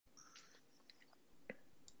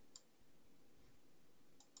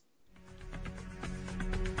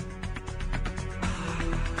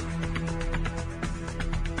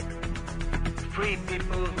free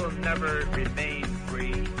people will never remain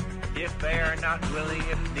free if they are not willing,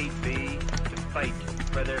 if need be, to fight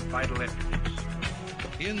for their vital interests.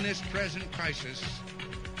 In this present crisis,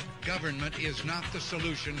 government is not the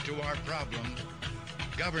solution to our problems.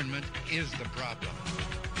 Government is the problem.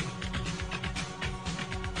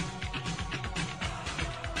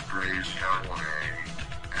 Raise your way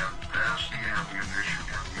and pass the ammunition.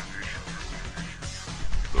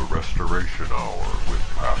 The Restoration Hour with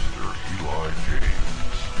Pastor Eli James.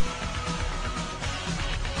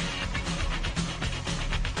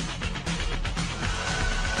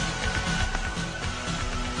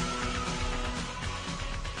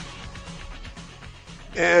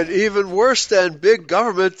 And even worse than big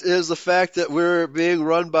government is the fact that we're being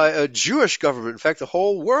run by a Jewish government. In fact, the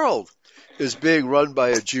whole world is being run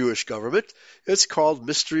by a Jewish government. It's called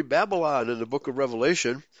Mystery Babylon in the book of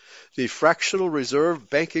Revelation, the fractional reserve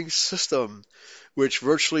banking system, which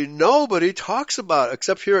virtually nobody talks about,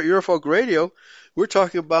 except here at Eurofolk Radio. We're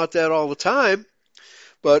talking about that all the time.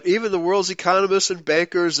 But even the world's economists and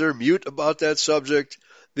bankers, they're mute about that subject.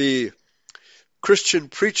 The Christian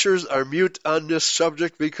preachers are mute on this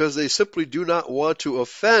subject because they simply do not want to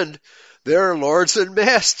offend their lords and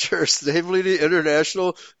masters, namely the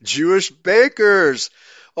international Jewish bankers.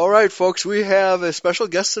 All right, folks, we have a special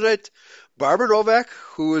guest tonight, Barbara Novak,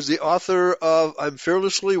 who is the author of I'm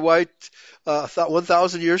Fearlessly White,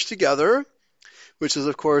 1,000 Years Together, which is,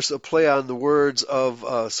 of course, a play on the words of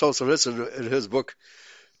Solzhenitsyn in his book,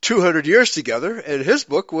 200 Years Together. And his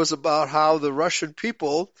book was about how the Russian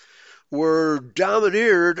people were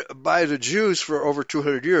domineered by the Jews for over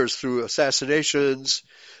 200 years through assassinations,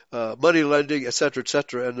 money lending, etc.,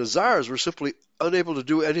 etc. And the Tsars were simply unable to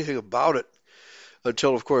do anything about it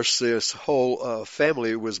until, of course, this whole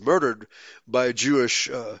family was murdered by Jewish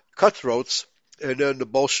cutthroats, and then the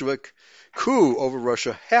Bolshevik coup over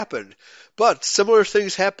Russia happened. But similar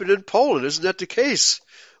things happened in Poland. Isn't that the case,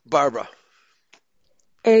 Barbara?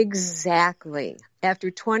 Exactly.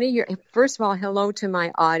 After 20 years, first of all, hello to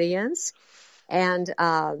my audience, and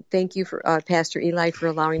thank you, for Pastor Eli, for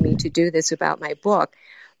allowing me to do this about my book.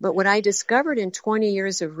 But what I discovered in 20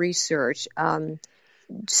 years of research,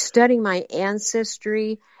 studying my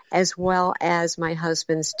ancestry as well as my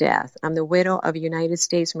husband's death. I'm the widow of a United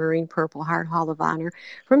States Marine Purple Heart Hall of Honor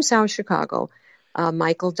from South Chicago,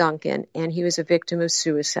 Michael Duncan, and he was a victim of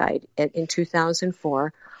suicide in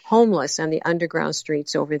 2004, homeless on the underground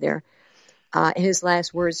streets over there. His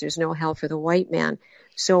last words, there's no hell for the white man.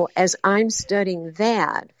 So as I'm studying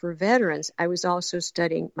that for veterans, I was also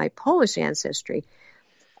studying my Polish ancestry,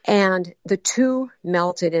 and the two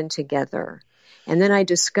melted in together. And then I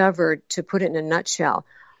discovered, to put it in a nutshell,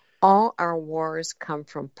 all our wars come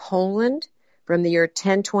from Poland from the year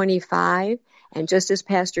 1025. And just as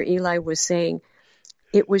Pastor Eli was saying,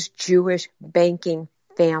 it was Jewish banking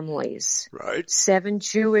families. Right. 7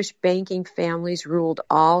 Jewish banking families ruled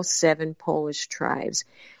all 7 Polish tribes.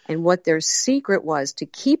 And what their secret was to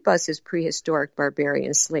keep us as prehistoric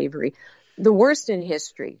barbarian slavery, the worst in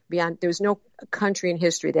history. There's no country in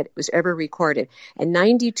history that was ever recorded. And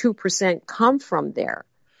 92% come from there.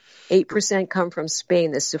 8% come from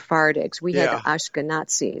Spain, the Sephardics. We had the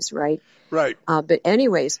Ashkenazis, right? Right. But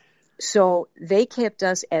anyways, so they kept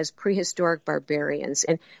us as prehistoric barbarians.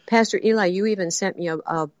 And Pastor Eli, you even sent me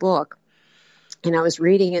a book, and I was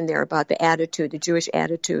reading in there about the attitude, the Jewish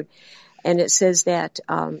attitude, and it says that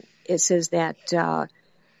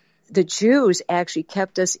the Jews actually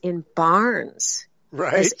kept us in barns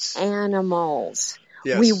as animals.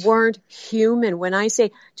 Yes. We weren't human. When I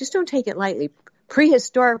say, just don't take it lightly,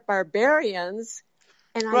 prehistoric barbarians,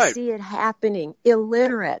 and I see it happening,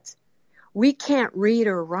 illiterate. We can't read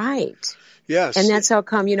or write. Yes. And that's how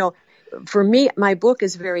come, for me, my book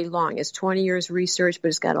is very long. It's 20 years research, but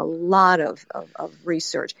it's got a lot of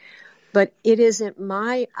research. But it isn't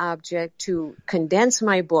my object to condense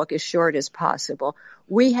my book as short as possible.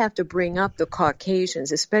 We have to bring up the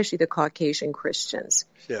Caucasians, especially the Caucasian Christians.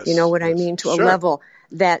 Yes. You know what I mean? To a Sure. level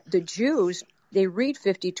that the Jews, they read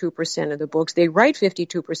 52% of the books. They write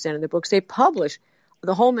 52% of the books. They publish.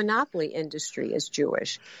 The whole monopoly industry is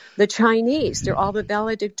Jewish. The Chinese, they're all the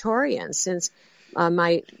valedictorians. Since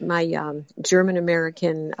my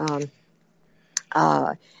German-American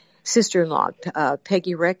sister-in-law,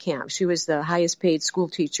 Peggy Reckamp, she was the highest paid school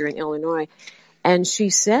teacher in Illinois, and she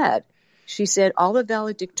said all the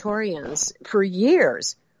valedictorians for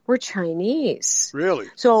years were Chinese. Really?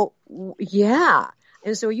 So, yeah.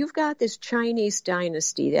 And so you've got this Chinese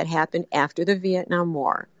dynasty that happened after the Vietnam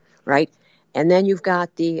War, right? And then you've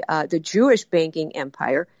got the Jewish banking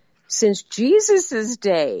empire since Jesus's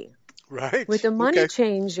day. Right. with the money Okay.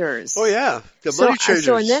 changers. Oh yeah, the money changers.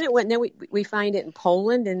 So and then it went. Then we find it in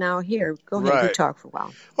Poland, and now here. Go ahead, you Right. talk for a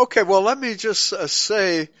while. Okay. Well, let me just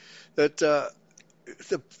say that the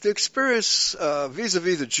experience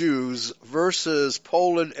vis-a-vis the Jews versus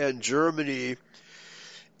Poland and Germany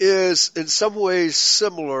is in some ways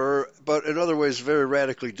similar, but in other ways very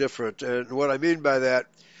radically different. And what I mean by that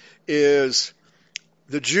is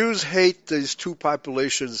the Jews hate these two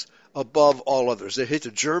populations above all others. They hate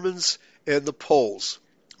the Germans and the Poles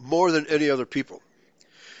more than any other people.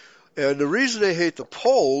 And the reason they hate the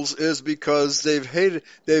Poles is because they've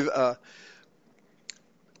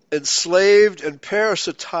enslaved and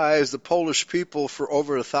parasitized the Polish people for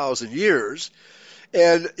over 1,000 years.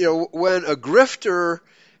 And when a grifter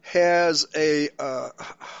has a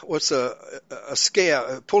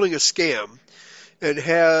scam, pulling a scam, and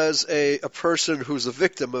has a person who's a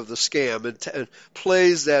victim of the scam and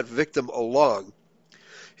plays that victim along,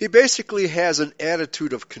 he basically has an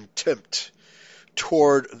attitude of contempt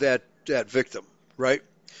toward that victim, right?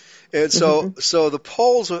 And so the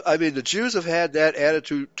Poles, the Jews have had that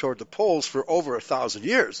attitude toward the Poles for over 1,000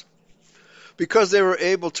 years because they were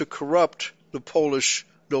able to corrupt the Polish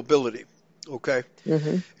nobility. Okay,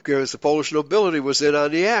 because the Polish nobility was in on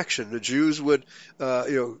the action. The Jews would,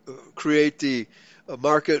 create the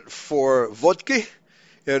market for vodka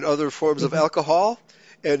and other forms of alcohol,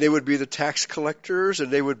 and they would be the tax collectors, and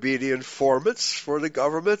they would be the informants for the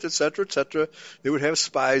government, etc., etc. They would have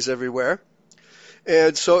spies everywhere,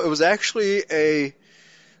 and so it was actually a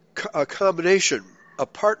combination, a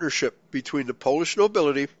partnership between the Polish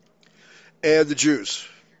nobility and the Jews.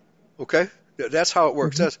 Okay. That's how it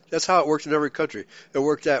works. That's how it worked in every country. It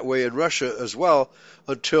worked that way in Russia as well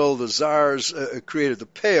until the Tsars created the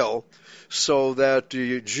Pale so that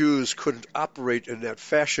the Jews couldn't operate in that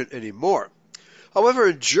fashion anymore. However,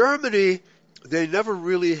 in Germany, they never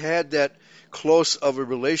really had that close of a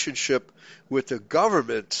relationship with the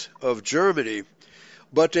government of Germany.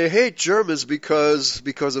 But they hate Germans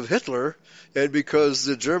because of Hitler and because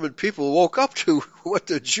the German people woke up to what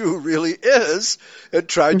the Jew really is and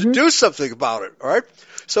tried to do something about it. All right?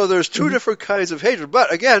 So there's two different kinds of hatred.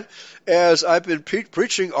 But again, as I've been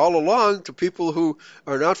preaching all along to people who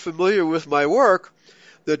are not familiar with my work,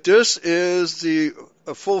 that this is the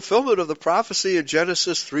fulfillment of the prophecy in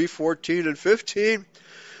Genesis 3:14 and 15,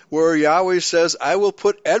 where Yahweh says, I will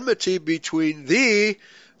put enmity between thee,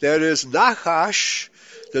 that is Nachash,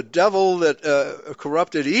 the devil that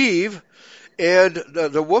corrupted Eve, and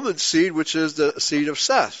the woman's seed, which is the seed of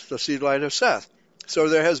Seth, the seed line of Seth. So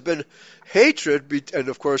there has been hatred, and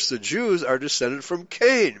of course the Jews are descended from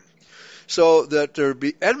Cain. So that there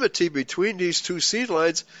be enmity between these two seed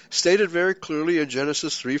lines, stated very clearly in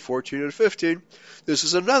Genesis 3:14 and 15. This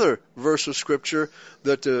is another verse of Scripture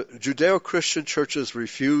that the Judeo-Christian churches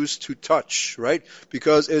refuse to touch, right?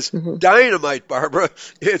 Because it's dynamite, Barbara.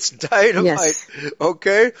 It's dynamite. Yes.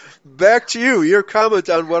 Okay? Back to you. Your comment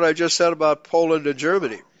on what I just said about Poland and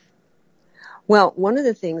Germany. Well, one of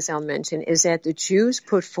the things I'll mention is that the Jews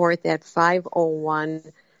put forth that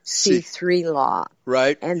 501c3 law.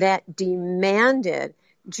 Right. And that demanded,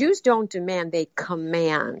 Jews don't demand, they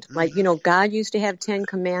command. Like, God used to have 10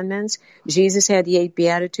 commandments. Jesus had the 8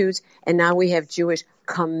 Beatitudes. And now we have Jewish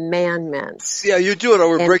commandments. Yeah, you do it or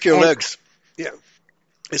we'll break your legs. Yeah.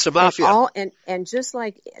 It's a mafia. And just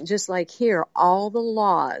like here, all the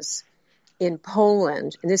laws in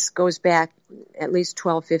Poland, and this goes back at least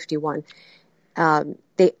 1251,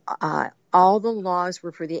 all the laws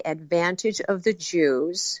were for the advantage of the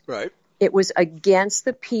Jews. Right. It was against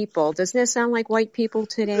the people. Doesn't that sound like white people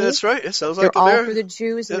today? That's right. It sounds They're like all for the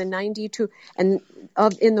Jews in the 92. And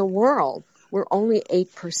in the world, we're only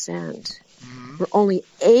 8%. We're only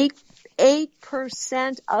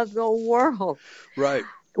 8% of the world. Right.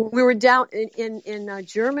 We were down in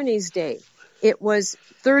Germany's day. It was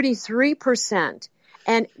 33%.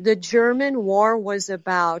 And the German war was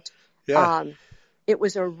about... it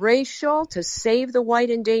was a racial to save the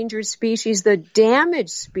white endangered species, the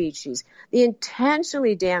damaged species, the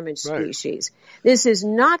intentionally damaged species. This is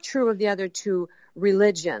not true of the other two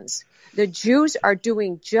religions. The Jews are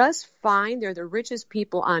doing just fine. They're the richest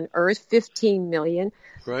people on earth, 15 million.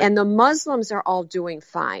 Right. And the Muslims are all doing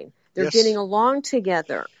fine. They're getting along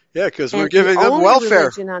together. Yeah, because we're giving them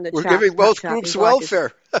welfare. We're giving both groups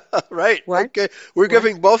welfare. Right. What? Okay. We're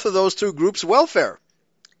giving both of those two groups welfare.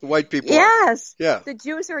 The white people. Yes. Yeah. The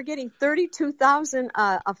Jews are getting $32,000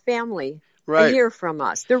 a family a year from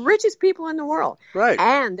us. The richest people in the world. Right.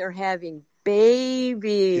 And they're having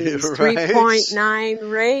babies,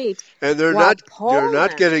 3.9 rate. And they're not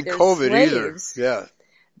getting COVID slaves, either. Yeah.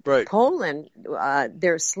 Right. Poland,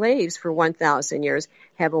 their slaves for 1,000 years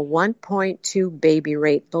have a 1.2 baby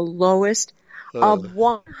rate, the lowest of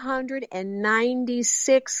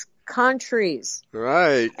 196 countries.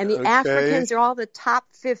 Right. And the Okay. Africans are all the top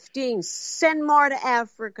 15. Send more to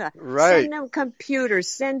Africa. Right. Send them computers.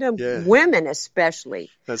 Send them Yeah. women especially.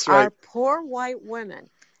 That's right. Our poor white women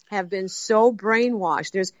have been so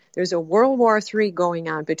brainwashed. There's a World War III going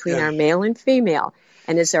on between Yeah. our male and female,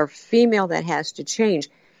 and it's our female that has to change.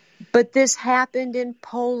 But this happened in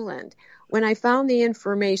Poland. When I found the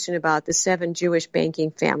information about the 7 Jewish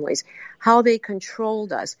banking families, how they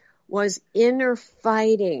controlled us was inner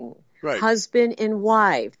fighting. Right. Husband and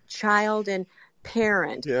wife, child and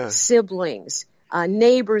parent, Yeah. siblings,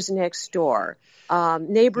 neighbors next door,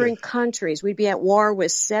 neighboring countries. We'd be at war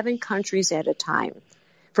with 7 countries at a time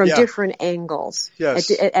from Yeah. different angles Yes.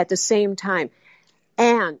 at the same time.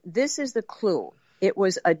 And this is the clue. It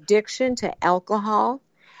was addiction to alcohol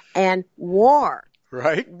and war.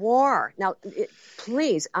 Right. War. Now,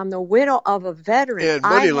 please, I'm the widow of a veteran. And I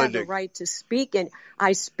money have lending. the right to speak, and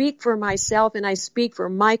I speak for myself, and I speak for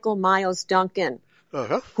Michael Miles Duncan,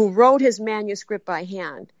 Uh-huh. who wrote his manuscript by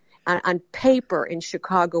hand on paper in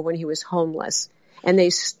Chicago when he was homeless, and they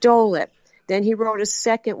stole it. Then he wrote a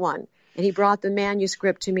second one, and he brought the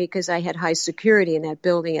manuscript to me because I had high security in that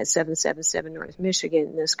building at 777 North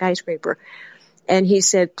Michigan, in the skyscraper. And he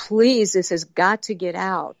said, please, this has got to get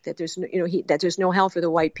out, that there's no, that there's no help for the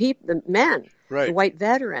white people, the men, Right. the white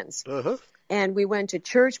veterans. Uh-huh. And we went to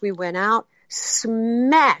church, we went out,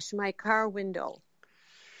 smashed my car window.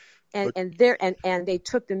 And they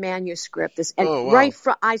took the manuscript. Oh, wow. Right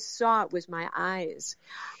from, I saw it with my eyes.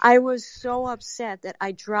 I was so upset that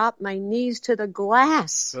I dropped my knees to the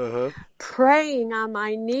glass, Uh-huh. praying on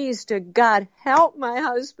my knees to God, help my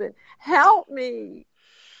husband, help me.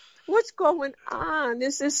 What's going on?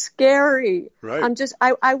 This is scary. Right.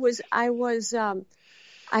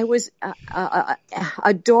 I was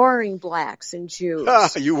adoring blacks and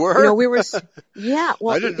Jews. You were? We were, yeah.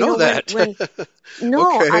 Well, I didn't know that.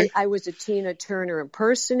 Okay. I was a Tina Turner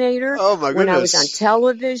impersonator. Oh, my When I was on goodness.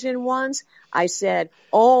 television once, I said,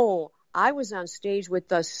 oh, I was on stage with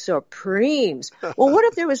the Supremes. Well, what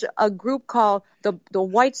if there was a group called the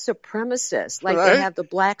white supremacists, like Right. they have the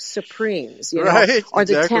black Supremes, Right, or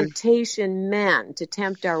the exactly. Temptation Men to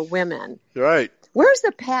tempt our women? Right. Where's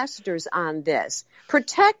the pastors on this?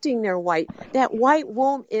 Protecting that white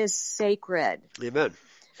womb is sacred. Amen.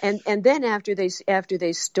 And then after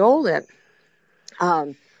they stole it,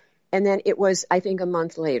 and then it was, I think, a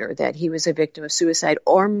month later that he was a victim of suicide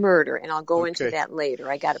or murder, and I'll go into that later.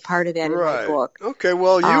 I got a part of that in my book. Okay.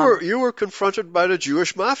 Well, you were confronted by the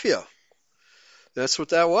Jewish mafia. That's what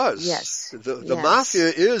that was. Yes. The Yes. mafia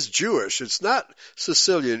is Jewish. It's not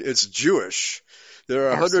Sicilian. It's Jewish. There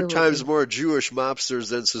are 100 times more Jewish mobsters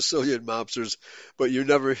than Sicilian mobsters, but you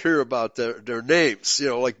never hear about their names.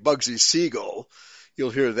 Like Bugsy Siegel.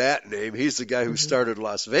 You'll hear that name. He's the guy who started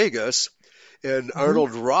Las Vegas. And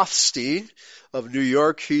Arnold Rothstein of New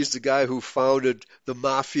York, he's the guy who founded the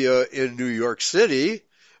mafia in New York City,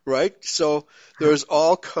 right? So there's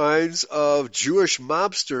all kinds of Jewish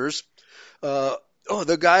mobsters.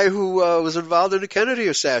 The guy who was involved in the Kennedy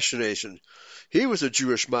assassination, he was a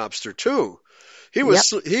Jewish mobster too. He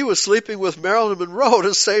was sleeping with Marilyn Monroe at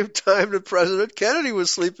the same time that President Kennedy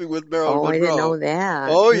was sleeping with Marilyn Monroe. I didn't know that.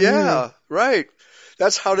 Oh, yeah, right.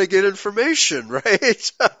 That's how they get information,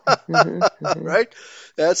 right? Right?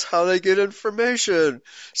 That's how they get information.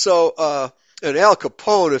 So, and Al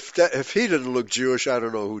Capone, if he didn't look Jewish, I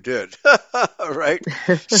don't know who did. Right?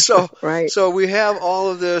 So, right. So we have all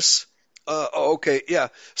of this. Okay, yeah.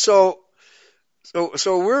 So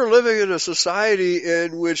we're living in a society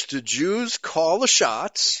in which the Jews call the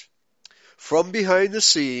shots from behind the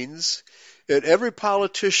scenes, and every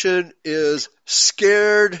politician is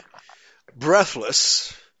scared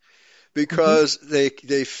breathless because they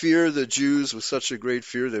fear the Jews with such a great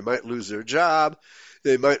fear they might lose their job,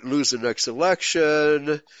 they might lose the next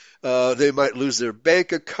election, they might lose their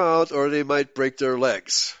bank account, or they might break their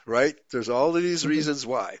legs, right? There's all of these reasons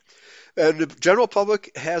why. And the general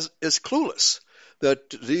public is clueless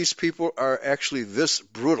that these people are actually this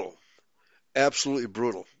brutal, absolutely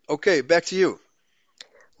brutal. Okay, back to you.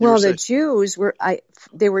 Well, the Jews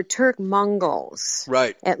were Turk Mongols.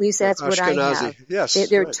 Right. At least that's what I have. Yes.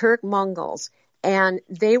 They're right. Turk Mongols. And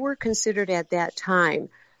they were considered at that time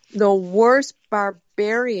the worst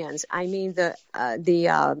barbarians. I mean, the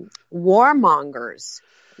warmongers.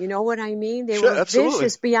 You know what I mean? They were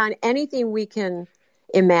vicious beyond anything we can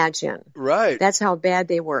imagine. Right. That's how bad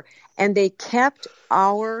they were. And they kept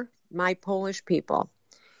my Polish people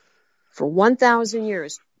for 1,000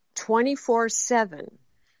 years, 24/7,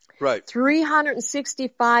 Right.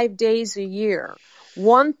 365 days a year,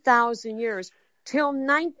 1,000 years, till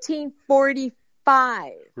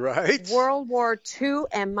 1945. Right. World War II,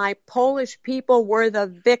 and my Polish people were the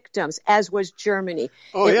victims, as was Germany.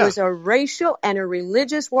 It was a racial and a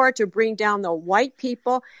religious war to bring down the white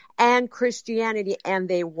people and Christianity, and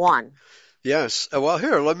they won. Yes. Well,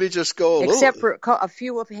 here, let me just go Except for a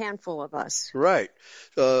handful of us. Right.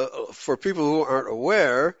 For people who aren't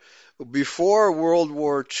aware, before World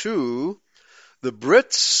War II, the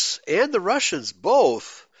Brits and the Russians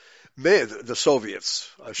both the Soviets,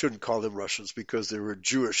 I shouldn't call them Russians because they were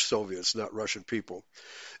Jewish Soviets, not Russian people.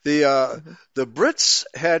 The Brits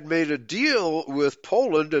had made a deal with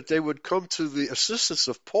Poland that they would come to the assistance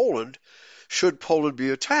of Poland should Poland be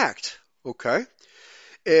attacked. Okay?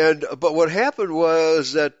 But what happened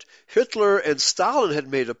was that Hitler and Stalin had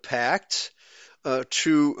made a pact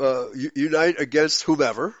to unite against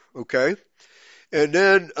whomever, okay? And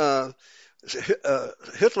then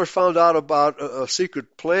Hitler found out about a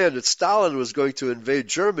secret plan that Stalin was going to invade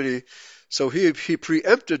Germany, so he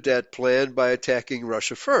preempted that plan by attacking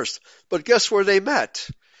Russia first. But guess where they met?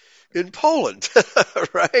 In Poland,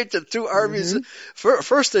 right? The two armies,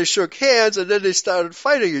 first they shook hands and then they started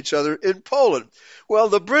fighting each other in Poland. Well,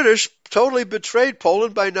 the British totally betrayed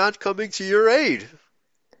Poland by not coming to your aid.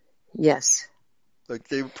 Yes. Like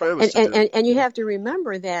they promised to do. And you have to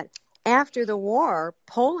remember that after the war,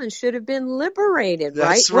 Poland should have been liberated,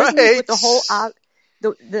 That's right? right. Wasn't it with the whole,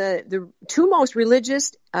 the two most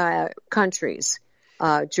religious countries,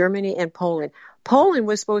 Germany and Poland. Poland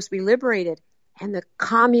was supposed to be liberated. And the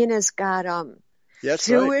communists got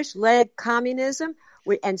Jewish-led communism,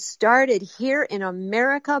 and started here in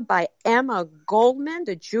America by Emma Goldman,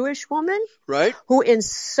 the Jewish woman, right, who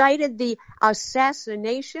incited the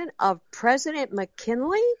assassination of President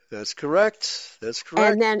McKinley. That's correct. That's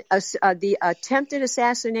correct. And then the attempted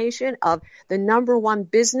assassination of the number one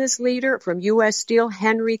business leader from U.S. Steel,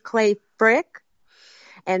 Henry Clay Frick.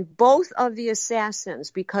 And both of the assassins,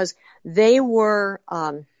 because they were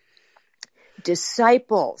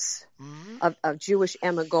disciples of Jewish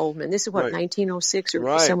Emma Goldman. This is 1906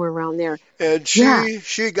 or somewhere around there. And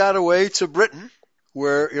she got away to Britain,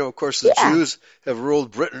 where, of course, the Jews have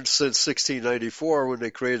ruled Britain since 1694 when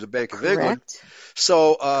they created the Bank of England.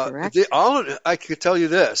 So I could tell you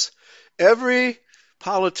this. Every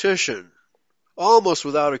politician, almost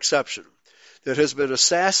without exception, that has been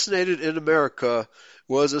assassinated in America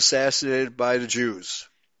was assassinated by the Jews.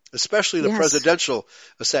 Especially the presidential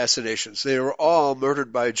assassinations. They were all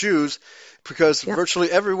murdered by Jews because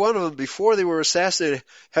virtually every one of them, before they were assassinated,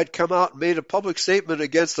 had come out and made a public statement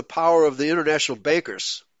against the power of the international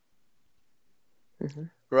bankers.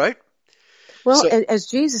 Right? Well, as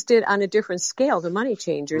Jesus did on a different scale, the money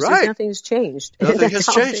changers, nothing's changed. Nothing has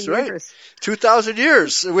changed, right? 2,000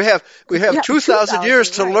 years. We have 2,000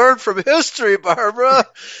 years to learn from history, Barbara.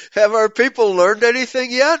 Have our people learned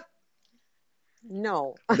anything yet?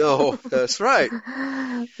 No. No, that's right.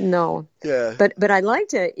 No. Yeah. But I'd like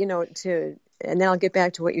to, and then I'll get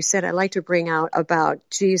back to what you said. I'd like to bring out about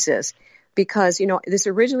Jesus because, this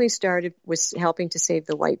originally started with helping to save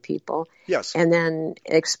the white people. Yes. And then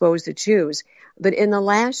expose the Jews. But in the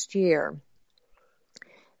last year,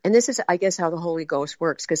 and this is, I guess, how the Holy Ghost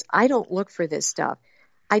works, because I don't look for this stuff.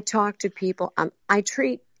 I talk to people. I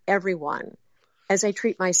treat everyone as I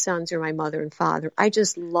treat my sons or my mother and father. I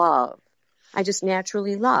just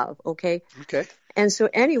naturally love, okay? Okay. And so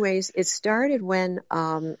anyways, it started when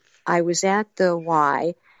I was at the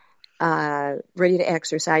Y, ready to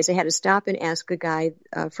exercise. I had to stop and ask a guy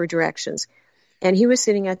for directions. And he was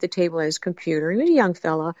sitting at the table at his computer. He was a young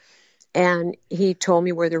fella. And he told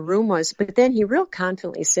me where the room was. But then he real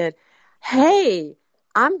confidently said, "Hey,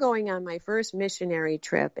 I'm going on my first missionary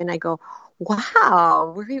trip." And I go,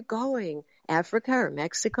 "Wow, where are you going? Africa or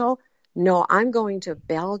Mexico?" "No, I'm going to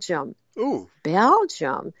Belgium." Ooh.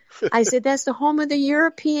 Belgium? I said, "That's the home of the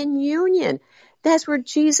European Union. That's where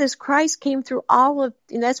Jesus Christ came through and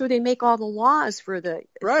that's where they make all the laws for the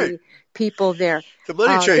people there." The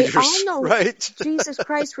money changers, they all know Jesus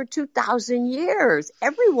Christ for 2,000 years.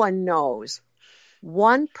 Everyone knows.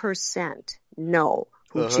 1% know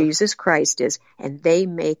who Jesus Christ is, and they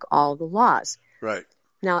make all the laws. Right.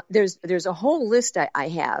 Now, there's a whole list I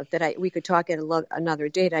have that we could talk at another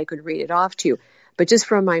date. I could read it off to you. But just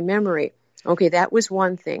from my memory, okay, that was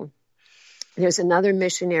one thing. There's another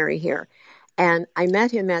missionary here. And I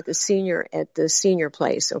met him at the senior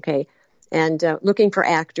place, okay, and looking for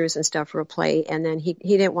actors and stuff for a play. And then he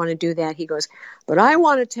didn't want to do that. He goes, "But I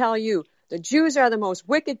want to tell you, the Jews are the most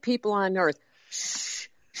wicked people on earth." Shh,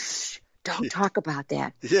 shh, don't talk about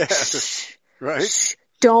that. Yeah, shh, right. Shh,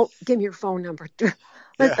 don't give me your phone number.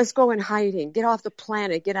 Let's go in hiding. Get off the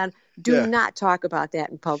planet. Get on. Do not talk about that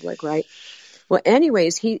in public, right? Well,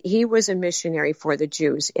 anyways, he was a missionary for the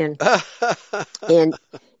Jews in Russia,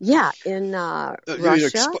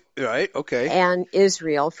 right? Okay. And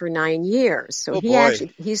Israel for 9 years. So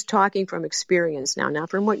he's talking from experience now, not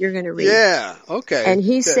from what you're going to read. Yeah. Okay. And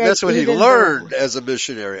he said that's what he learned as a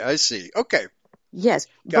missionary. I see. Okay. Yes,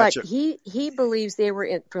 Gotcha. But he believes they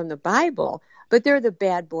were from the Bible, but they're the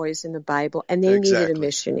bad boys in the Bible, and they needed a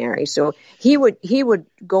missionary. So he would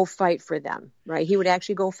go fight for them, right? He would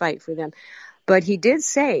actually go fight for them. But he did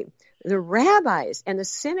say the rabbis and the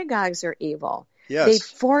synagogues are evil. Yes. They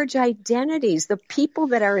forge identities. The people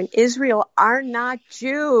that are in Israel are not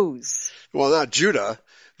Jews. Well, not Judah.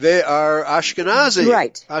 They are Ashkenazi.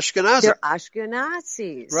 Right. Ashkenazi. They're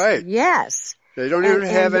Ashkenazis. Right. Yes. They don't even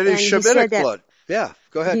have any Shemitic blood. Yeah,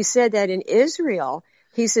 go ahead. He said that in Israel,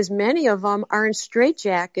 he says many of them are in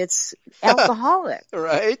straitjackets, alcoholic.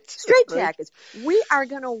 Right. Straitjackets. Right. We are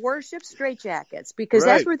going to worship straitjackets because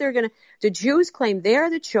that's what they're going to. The Jews claim they're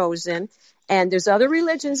the chosen, and there's other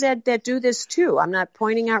religions that do this too. I'm not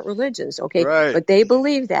pointing out religions, okay? Right. But they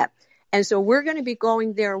believe that. And so we're going to be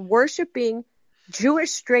going there worshiping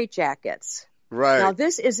Jewish straitjackets. Right. Now,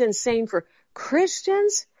 this is insane for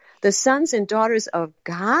Christians. The sons and daughters of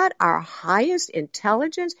God, our highest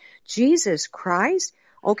intelligence, Jesus Christ.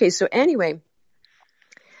 Okay, so anyway,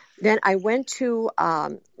 then I went to,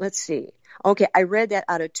 let's see. Okay, I read that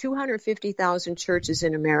out of 250,000 churches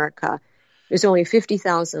in America, there's only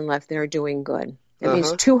 50,000 left that are doing good. That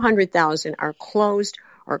means 200,000 are closed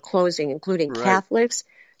or closing, including Catholics.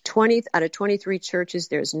 20 out of 23 churches,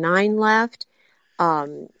 there's 9 left.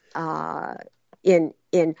 In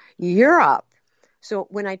Europe, so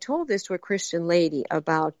when I told this to a Christian lady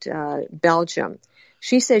about Belgium,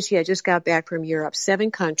 she said she had just got back from Europe,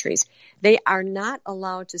 7 countries. They are not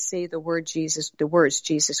allowed to say the words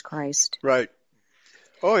Jesus Christ. Right.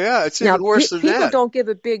 Oh, yeah, it's even worse than that. People don't give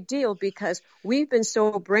a big deal because we've been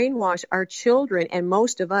so brainwashed, our children, and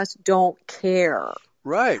most of us don't care.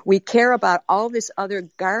 Right. We care about all this other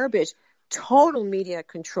garbage, total media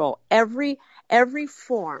control, every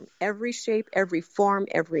form, every shape, every form,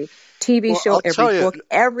 every TV show, every book,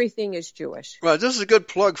 everything is Jewish. Well, this is a good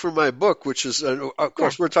plug for my book, which is, of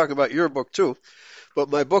course, we're talking about your book too. But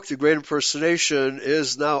my book, The Great Impersonation,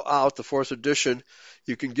 is now out, the 4th edition.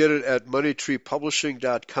 You can get it at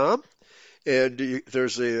moneytreepublishing.com. And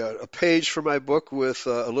there's a page for my book with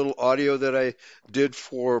a little audio that I did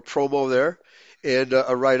for promo there, and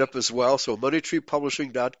a write-up as well. So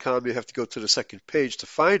moneytreepublishing.com, you have to go to the second page to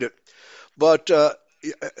find it. But to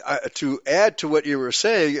add to what you were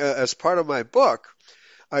saying, as part of my book,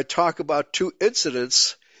 I talk about 2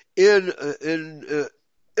 incidents in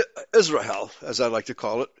Israel, as I like to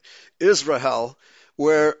call it, Israel,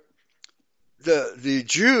 where the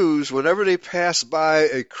Jews, whenever they pass by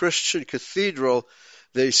a Christian cathedral,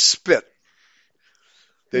 they spit.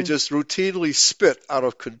 They just routinely spit out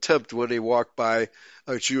of contempt when they walk by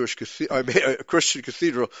a a Christian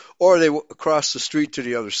cathedral, or they cross the street to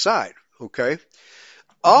the other side. Okay.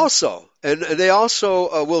 Also, and they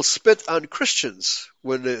also will spit on Christians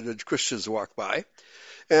when the Christians walk by,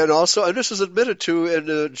 and this is admitted to in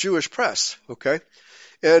the Jewish press. Okay,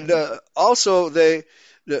 and also they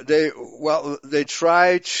have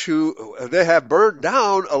burned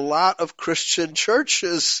down a lot of Christian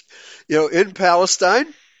churches, in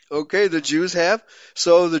Palestine. Okay, the Jews have.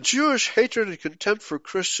 So the Jewish hatred and contempt for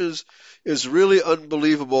Christians is really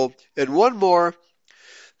unbelievable. And one more,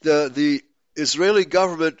 the Israeli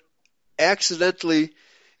government accidentally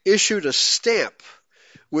issued a stamp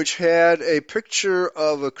which had a picture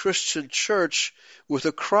of a Christian church with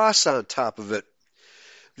a cross on top of it.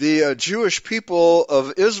 The Jewish people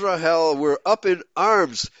of Israel were up in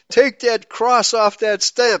arms. Take that cross off that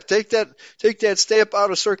stamp. Take that stamp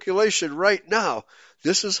out of circulation right now.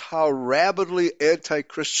 This is how rabidly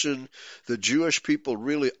anti-Christian the Jewish people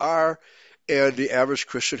really are, and the average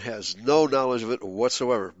Christian has no knowledge of it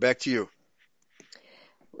whatsoever. Back to you.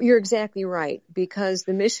 You're exactly right, because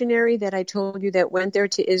the missionary that I told you that went there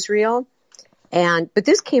to Israel, but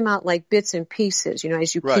this came out like bits and pieces,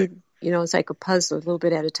 as you keep, it's like a puzzle, a little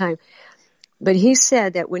bit at a time. But he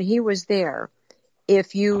said that when he was there,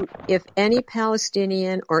 if any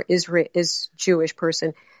Palestinian or Jewish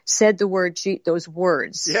person said those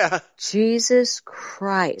words, Jesus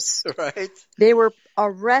Christ, right? They were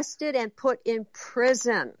arrested and put in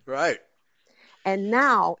prison, right? And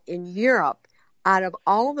now in Europe, out of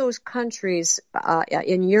all those countries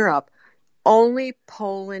in Europe, only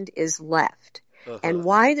Poland is left. And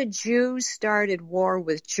why the Jews started war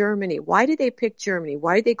with Germany? Why did they pick Germany?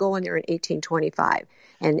 Why did they go in there in 1825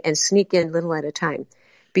 and sneak in little at a time?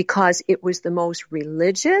 because it was the most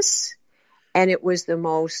religious and it was the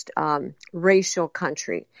most racial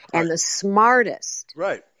country and the smartest.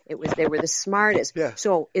 Right. They were the smartest. Yeah.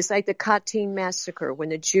 So it's like the Katyn massacre when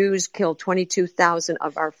the Jews killed 22,000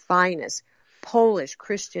 of our finest Polish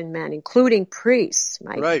Christian men, including priests.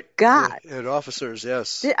 My God. And officers,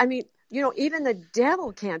 yes. I mean, even the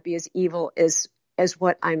devil can't be as evil as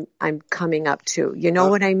what I'm coming up to. You know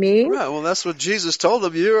what I mean? Right. Well, that's what Jesus told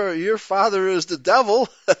them. Your father is the devil,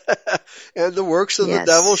 and the works of the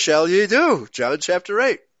devil shall ye do. John chapter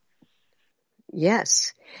 8.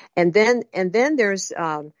 Yes. And then there's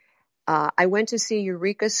I went to see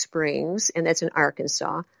Eureka Springs, and that's in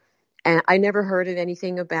Arkansas. And I never heard of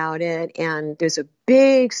anything about it. And there's a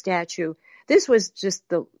big statue. This was just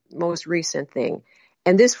the most recent thing.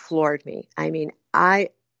 And this floored me. I mean, I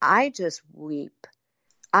just weep.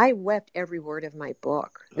 I wept every word of my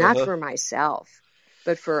book, not for myself,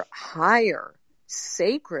 but for higher,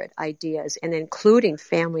 sacred ideas, and including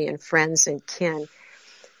family and friends and kin.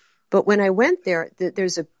 But when I went there,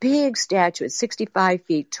 there's a big statue. It's 65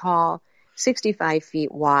 feet tall, 65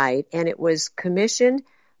 feet wide, and it was commissioned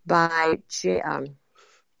by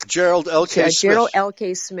Gerald L.K. Smith. Gerald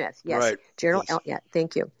L.K. Smith, yes. Right. Gerald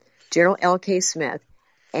thank you. Gerald L.K. Smith.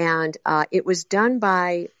 And it was done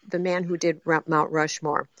by the man who did Mount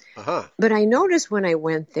Rushmore. But I noticed when I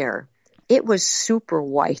went there, it was super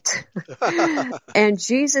white. And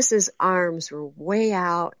Jesus's arms were way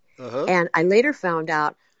out. And I later found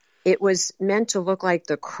out it was meant to look like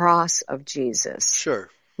the cross of Jesus. Sure.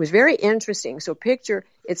 It was very interesting. So picture,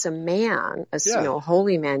 it's a man,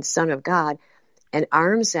 holy man, son of God, and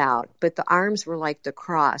arms out, but the arms were like the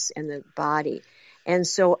cross and the body. And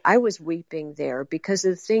so I was weeping there because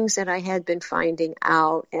of the things that I had been finding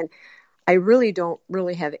out. And I really don't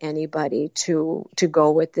have anybody to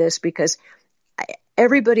go with this because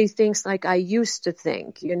everybody thinks like I used to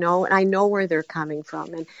think, and I know where they're coming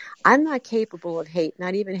from. And I'm not capable of hate,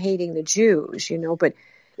 not even hating the Jews, but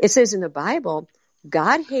it says in the Bible,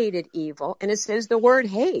 God hated evil, and it says the word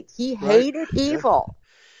hate. He hated evil.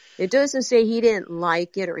 It doesn't say he didn't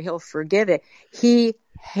like it or he'll forgive it. He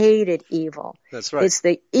hated evil. That's right. It's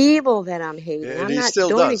the evil that I'm hating. And I'm he not still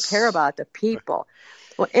don't does. even care about the people.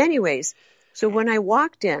 Well, anyways, so when I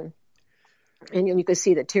walked in, and you could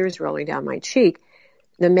see the tears rolling down my cheek,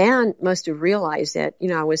 the man must have realized that,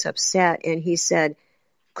 I was upset, and he said,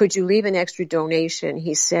 could you leave an extra donation?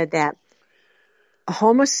 He said that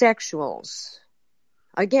homosexuals,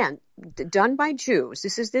 again, done by Jews,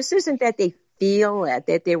 this isn't that they feel it,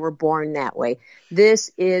 that they were born that way.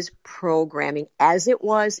 This is programming, as it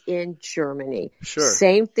was in Germany. Sure.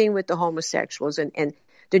 Same thing with the homosexuals, and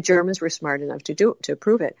the Germans were smart enough to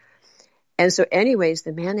prove it. And so anyways,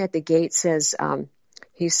 the man at the gate says,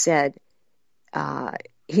 he said,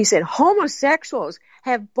 homosexuals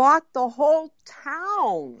have bought the whole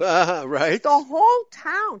town. Right. The whole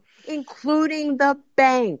town, including the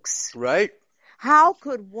banks. Right. How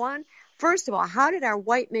could one, first of all, how did our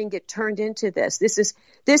white men get turned into this? This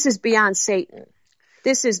is beyond Satan.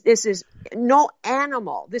 This is no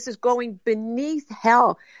animal. This is going beneath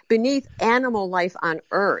hell, beneath animal life on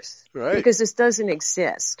earth. Right. Because this doesn't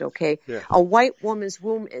exist, okay? Yeah. A white woman's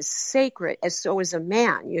womb is sacred, as so is a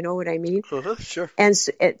man. You know what I mean? Sure. And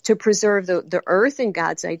so, to preserve the earth and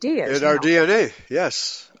God's ideas. And our DNA,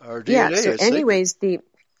 yes. Our DNA yeah, so is anyways, sacred.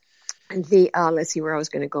 Let's see where I was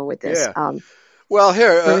going to go with this. Yeah. Well,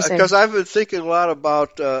 here, because I've been thinking a lot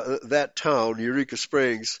about that town, Eureka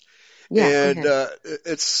Springs. Yeah, and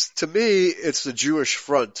to me, it's the Jewish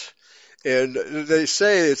front. And they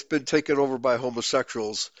say it's been taken over by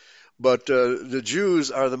homosexuals, but the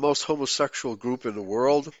Jews are the most homosexual group in the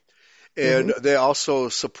world, and they also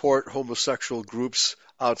support homosexual groups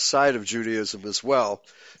outside of Judaism as well.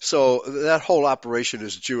 So that whole operation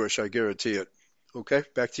is Jewish, I guarantee it. Okay,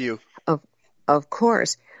 back to you. Of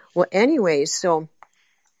course. Well, anyways, so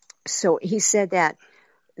he said that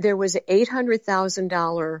there was an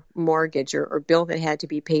 $800,000 mortgage or bill that had to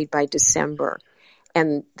be paid by December.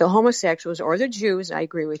 And the homosexuals or the Jews, I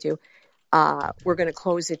agree with you, were going to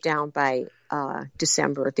close it down by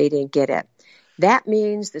December if they didn't get it. That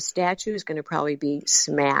means the statue is going to probably be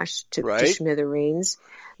smashed to smithereens.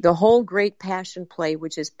 The whole Great Passion Play,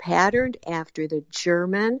 which is patterned after the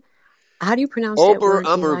German, how do you pronounce that word?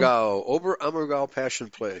 Oberammergau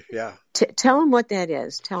Passion Play, yeah. Tell them what that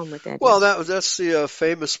is. Well, that's the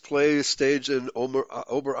famous play staged in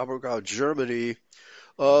Oberammergau, Germany,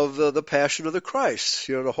 of the Passion of the Christ.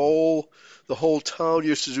 The whole town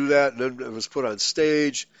used to do that, and then it was put on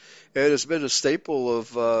stage, and it's been a staple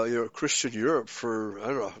of Christian Europe for, I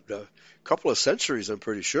don't know, a couple of centuries, I'm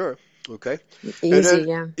pretty sure. Okay. Easy,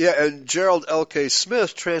 yeah. Yeah, and Gerald L.K.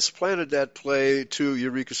 Smith transplanted that play to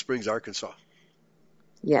Eureka Springs, Arkansas.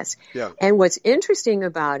 Yes. Yeah. And what's interesting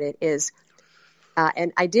about it is,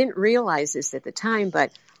 and I didn't realize this at the time,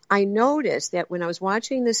 but I noticed that when I was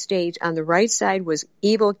watching the stage, on the right side was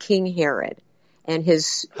evil King Herod and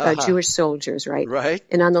his Jewish soldiers, right? Right.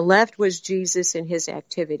 And on the left was Jesus and his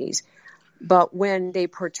activities. But when they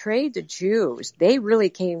portrayed the Jews, they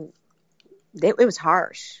really it was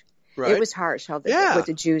harsh. Right. It was harsh what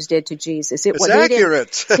the Jews did to Jesus. It's they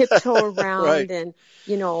accurate. didn't tiptoe around Right. and,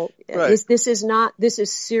 Right. this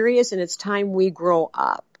is serious, and it's time we grow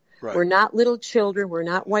up. Right. We're not little children. We're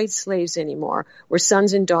not white slaves anymore. We're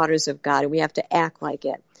sons and daughters of God, and we have to act like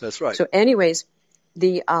it. That's right. So anyways,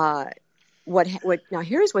 now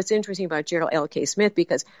here's what's interesting about Gerald L.K. Smith,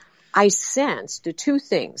 because I sensed the two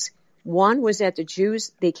things. One was that the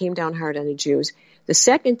Jews, they came down hard on the Jews. The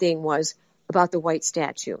second thing was about the white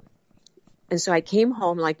statue. And so I came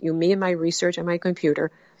home, like me and my research on my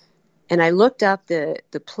computer, and I looked up the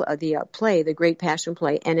play, the Great Passion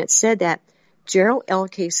Play, and it said that Gerald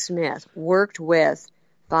L.K. Smith worked with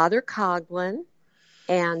Father Coughlin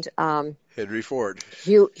and Henry Ford.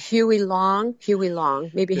 Huey Long,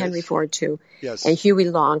 maybe Yes. Henry Ford too, Yes. and Huey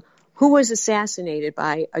Long, who was assassinated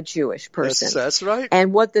by a Jewish person. That's right.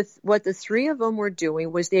 And what the three of them were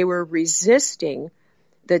doing was they were resisting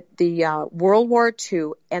the World War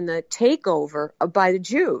II and the takeover by the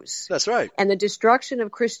Jews. That's right. And the destruction of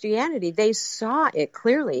Christianity. They saw it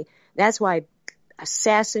clearly. That's why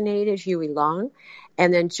assassinated Huey Long.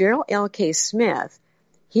 And then Gerald L.K. Smith,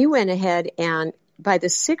 he went ahead and by the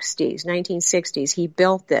 1960s, he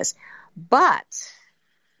built this. But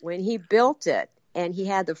when he built it and he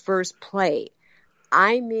had the first play,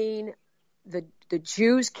 I mean, the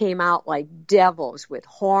Jews came out like devils with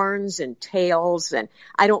horns and tails, and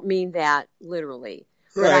I don't mean that literally,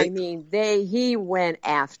 but I mean he went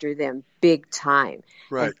after them big time.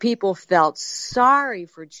 Right. And people felt sorry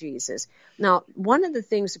for Jesus. Now, one of the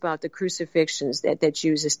things about the crucifixions that the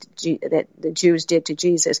Jews did to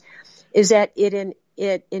Jesus is that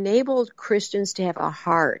it enabled Christians to have a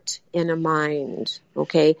heart and a mind.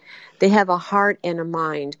 Okay, they have a heart and a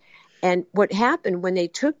mind. And what happened when they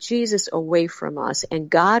took Jesus away from us and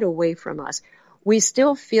God away from us, we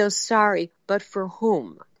still feel sorry, but for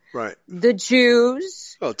whom? Right. The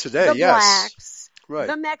Jews, Well, today, the yes. blacks, Right.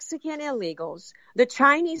 the Mexican illegals, the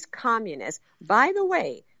Chinese communists. By the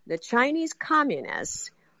way, the Chinese communists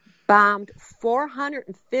bombed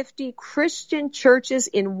 450 Christian churches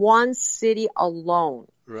in one city alone.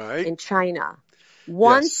 Right. In China.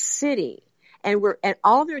 One Yes. city. And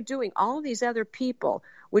all they're doing, all of these other people,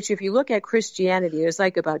 which if you look at Christianity, there's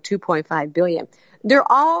like about 2.5 billion. They're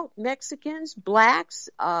all Mexicans, blacks,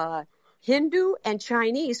 Hindu, and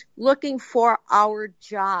Chinese looking for our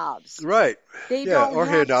jobs. Right. They Yeah, don't or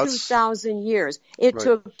have handouts. 2,000 years. It Right.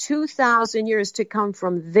 took 2,000 years to come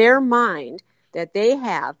from their mind that they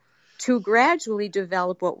have to gradually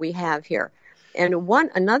develop what we have here. And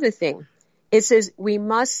another thing, it says we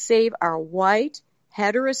must save our white,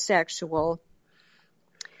 heterosexual,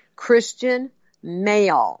 Christian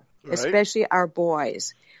male, Right. especially our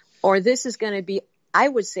boys, or this is going to be, I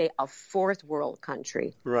would say, a fourth world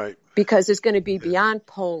country, Right. because it's going to be beyond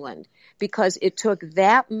Poland, because it took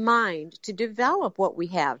that mind to develop what we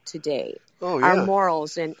have today, Oh, yeah. our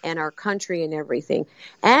morals and our country and everything.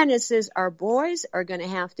 And it says our boys are going to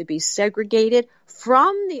have to be segregated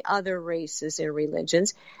from the other races and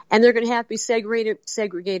religions, and they're going to have to be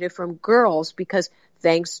segregated from girls, because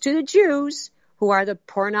thanks to the Jews, who are the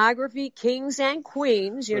pornography kings and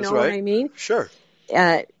queens, you That's know what right. I mean? Sure.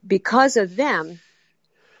 Because of them,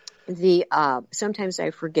 sometimes I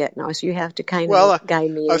forget now, so you have to kind Well, of guide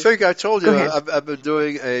me. I think I told Go you ahead. I've been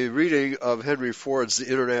doing a reading of Henry Ford's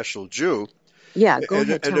The International Jew. Yeah, go ahead.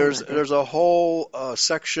 And tell there's me about there's a whole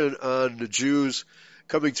section on the Jews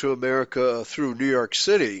coming to America through New York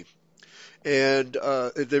City. And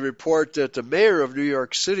they report that the mayor of New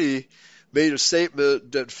York City made a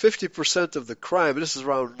statement that 50% of the crime, and this is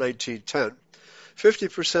around 1910,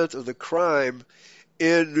 50% of the crime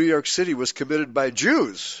in New York City was committed by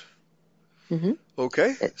Jews. Mhm.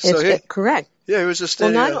 Okay? It's correct. Yeah, he was just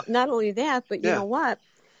Well, standing not only that, but you Yeah. know what?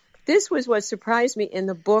 This was what surprised me in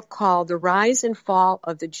the book called The Rise and Fall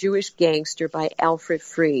of the Jewish Gangster by Alfred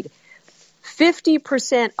Fried.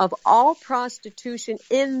 50% of all prostitution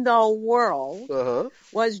in the world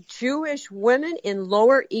was Jewish women in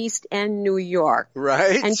Lower East End, New York.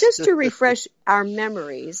 Right. And just to refresh our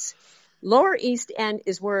memories, Lower East End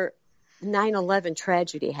is where 9/11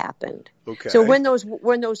 tragedy happened. Okay. So when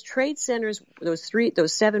those trade centers, those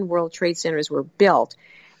 7 World Trade Centers were built,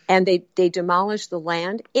 and they demolished the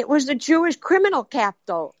land. It was the Jewish criminal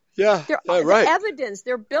capital. Yeah, right. The evidence,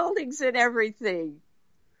 their buildings and everything.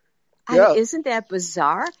 Yeah. Isn't that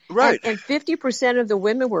bizarre? Right. And 50% of the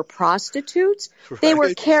women were prostitutes. Right. They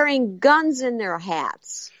were carrying guns in their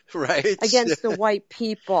hats. Right. Against the white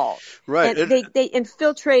people. Right. And they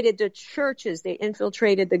infiltrated the churches. They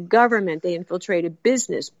infiltrated the government. They infiltrated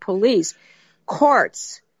business, police,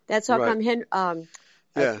 courts. That's how come Thomas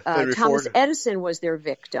Ford. Edison was their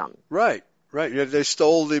victim. Right. Right. Yeah, they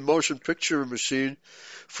stole the motion picture machine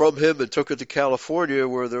from him and took it to California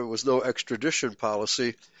where there was no extradition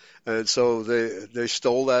policy. And so they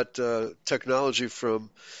stole that technology from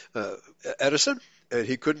Edison, and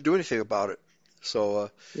he couldn't do anything about it.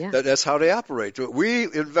 So that's how they operate. We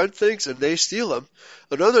invent things and they steal them.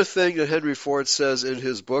 Another thing that Henry Ford says in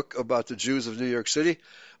his book about the Jews of New York City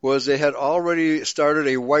was they had already started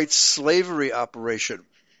a white slavery operation.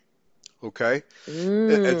 Okay,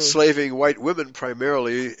 enslaving white women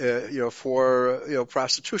primarily, for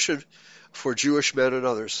prostitution for Jewish men and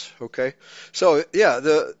others. Okay, so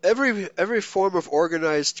every form of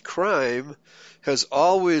organized crime has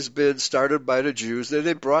always been started by the Jews.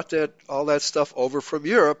 They brought all that stuff over from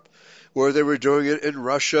Europe, where they were doing it in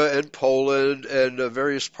Russia and Poland and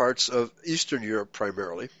various parts of Eastern Europe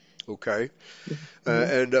primarily. Okay,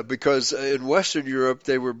 and because in Western Europe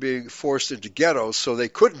they were being forced into ghettos, so they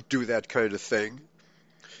couldn't do that kind of thing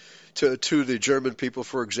to the German people,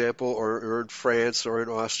 for example, or in France or in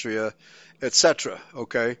Austria, etc.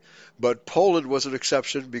 Okay, but Poland was an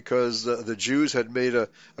exception because the Jews had made a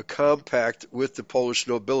compact with the Polish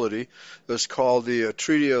nobility. It was called the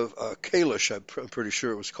Treaty of Kalisz, I'm pretty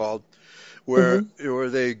sure it was called, where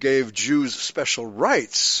they gave Jews special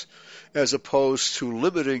rights as opposed to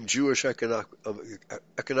limiting Jewish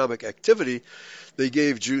economic activity. They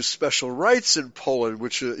gave Jews special rights in Poland,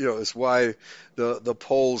 which is why the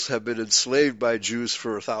Poles have been enslaved by Jews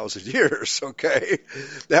for 1,000 years. Okay,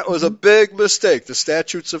 that was a big mistake. The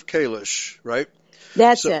Statutes of Kalisz, right?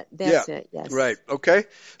 That's it. Yes. Right. Okay.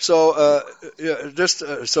 So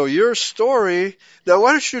so your story. Now,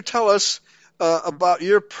 why don't you tell us about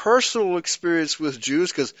your personal experience with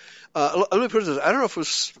Jews? Because let me put it this: I don't know if I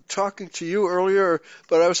was talking to you earlier,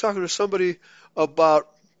 but I was talking to somebody about.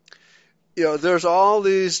 There's all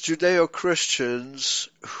these Judeo-Christians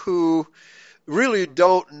who really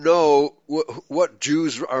don't know what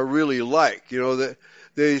Jews are really like.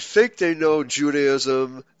 They think they know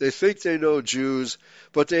Judaism, they think they know Jews,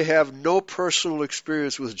 but they have no personal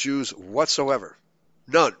experience with Jews whatsoever.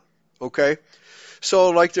 None. Okay?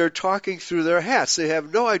 So, like, they're talking through their hats. They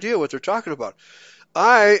have no idea what they're talking about.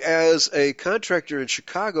 I, as a contractor in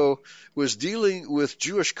Chicago, was dealing with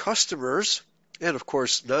Jewish customers and, of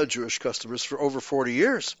course, non-Jewish customers for over 40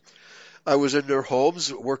 years. I was in their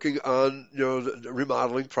homes working on, the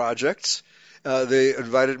remodeling projects. They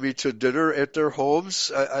invited me to dinner at their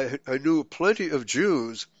homes. I knew plenty of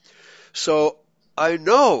Jews, so I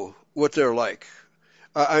know what they're like.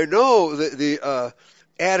 I know the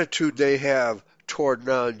attitude they have toward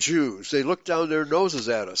non-Jews. They look down their noses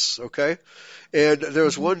at us, okay? And there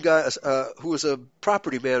was one guy who was a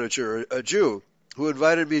property manager, a Jew, who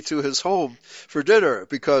invited me to his home for dinner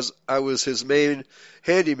because I was his main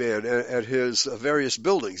handyman at his various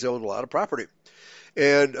buildings. He owned a lot of property.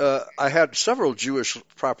 And I had several Jewish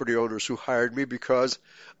property owners who hired me because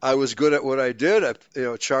I was good at what I did.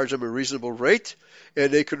 I charged them a reasonable rate,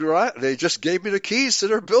 and they just gave me the keys to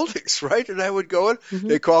their buildings, right? And I would go in.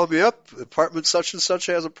 They called me up, apartment such and such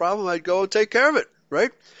has a problem. I'd go and take care of it,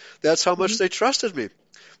 right? That's how much they trusted me.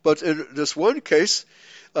 But in this one case,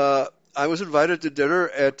 I was invited to dinner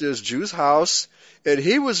at this Jew's house, and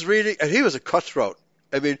he was reading, and he was a cutthroat.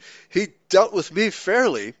 I mean, he dealt with me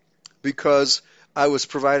fairly because I was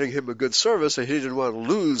providing him a good service, and he didn't want to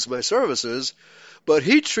lose my services, but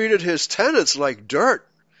he treated his tenants like dirt,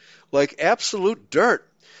 like absolute dirt.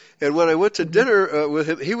 And when I went to dinner with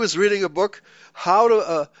him, he was reading a book, How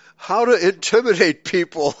to Intimidate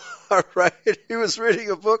People. All right, he was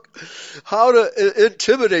reading a book, How to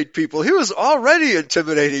Intimidate People. He was already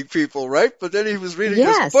intimidating people, right? But then he was reading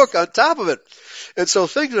this book on top of it. And so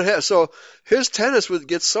so his tenants would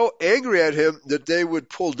get so angry at him that they would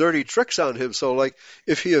pull dirty tricks on him. So, like,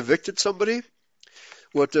 if he evicted somebody,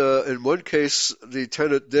 what in one case the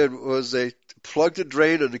tenant did was they plugged a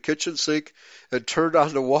drain in the kitchen sink and turned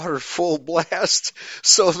on the water full blast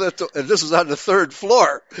so that and this was on the third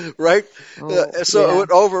floor, right? It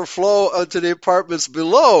would overflow onto the apartments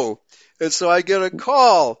below. And so I get a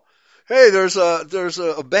call hey, there's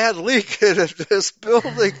a bad leak in this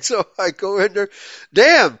building. So I go in there.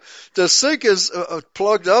 Damn, the sink is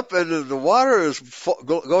plugged up and the water is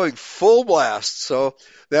going full blast. So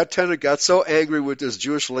that tenant got so angry with this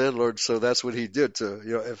Jewish landlord, so that's what he did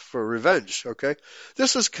for revenge. Okay,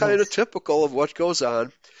 this is kind of typical of what goes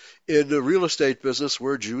on in the real estate business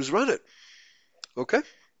where Jews run it. Okay.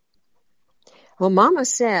 Well, Mama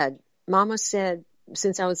said,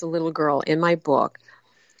 since I was a little girl in my book,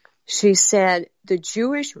 she said the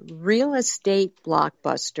Jewish real estate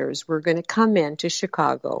blockbusters were going to come into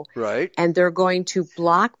Chicago. Right. And they're going to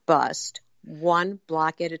blockbust one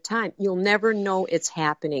block at a time. You'll never know it's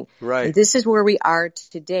happening. Right. And this is where we are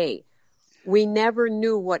today. We never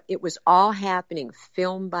knew what it was all happening,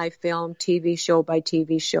 film by film, TV show by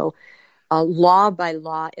TV show, law by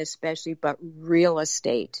law especially, but real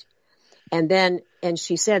estate. And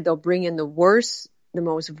she said they'll bring in the worst, the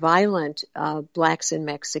most violent blacks and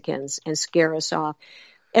Mexicans and scare us off.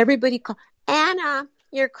 Everybody call, Anna,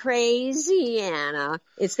 you're crazy, Anna.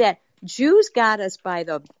 It's that Jews got us by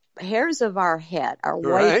the hairs of our head, our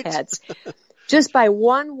white heads. Just by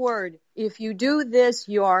one word, if you do this,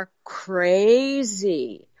 you're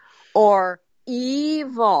crazy or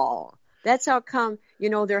evil. That's how come,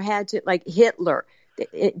 there had to, like Hitler.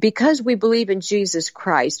 Because we believe in Jesus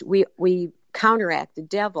Christ, we counteract the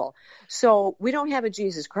devil. So we don't have a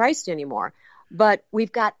Jesus Christ anymore, but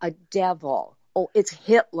we've got a devil. Oh, it's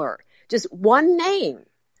Hitler. Just one name,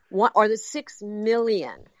 or the 6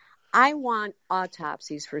 million. I want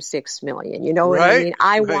autopsies for 6 million. You know what I mean?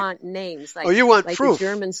 I want names like, you want like proof. The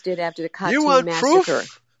Germans did after the Khartoum You want massacre.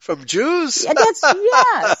 Proof from Jews? Yeah,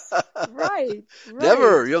 yes, right.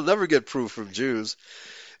 You'll never get proof from Jews.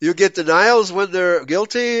 You get denials when they're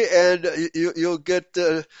guilty, and you'll get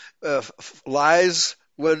lies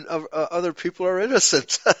when other people are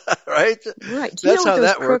innocent, right? Right. Do you know what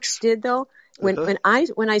those crooks did, though? When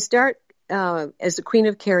I start as the queen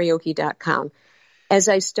of karaoke.com, as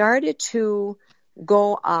I started to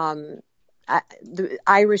go, the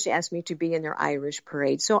Irish asked me to be in their Irish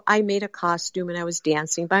parade, so I made a costume and I was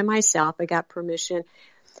dancing by myself. I got permission.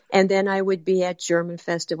 And then I would be at German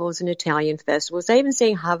festivals and Italian festivals. I even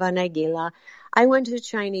sang Hava Nagila. I went to the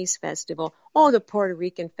Chinese festival, the Puerto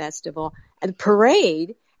Rican festival, and the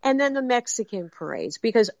parade, and then the Mexican parades,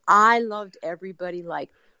 because I loved everybody like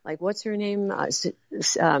what's her name?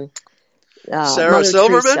 Sarah Mother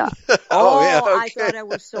Silverman? Teresa. Yeah, okay. I thought I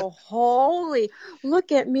was so holy.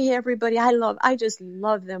 Look at me, everybody. I just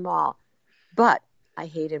love them all. But I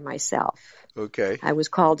hated myself. Okay. I was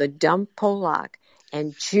called a dumb Polak.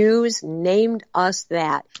 And Jews named us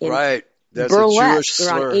that in That's burlesque a Jewish slur.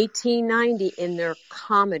 around 1890 in their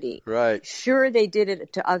comedy. Right. Sure, they did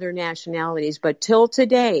it to other nationalities, but till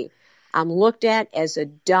today, I'm looked at as a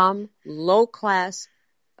dumb, low-class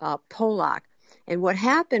Polak. And what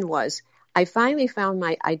happened was, I finally found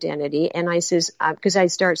my identity, and I says, because I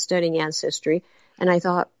started studying ancestry, and I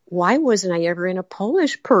thought, why wasn't I ever in a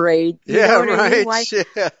Polish parade? You know what I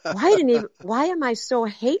mean? Why am I so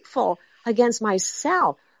hateful against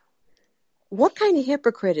myself? What kind of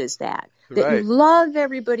hypocrite is that? That you love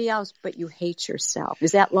everybody else, but you hate yourself.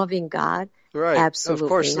 Is that loving God? Right. Absolutely of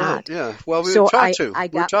course not. Yeah. Well, we're taught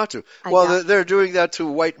to. They're doing that to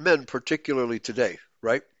white men, particularly today,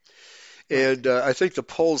 right? And I think the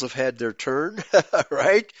Poles have had their turn,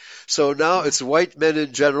 right? So now it's white men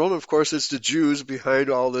in general. And of course, it's the Jews behind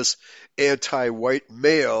all this anti-white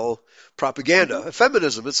male propaganda.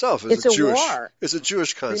 Feminism itself is a war. It's a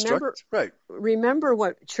Jewish construct, Remember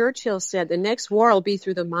what Churchill said: the next war will be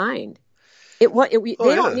through the mind. They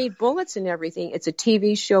don't need bullets and everything. It's a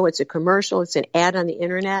TV show. It's a commercial. It's an ad on the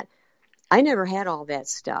internet. I never had all that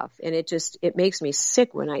stuff, and it makes me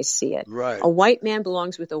sick when I see it. Right. A white man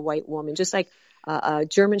belongs with a white woman, just like a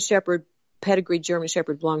German Shepherd, pedigreed German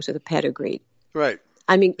Shepherd belongs with a pedigreed. Right.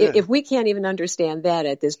 I mean, if we can't even understand that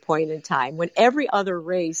at this point in time, when every other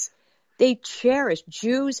race, they cherish,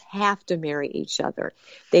 Jews have to marry each other.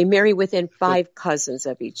 They marry within 5 cousins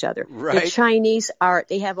of each other. Right. The Chinese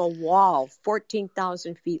they have a wall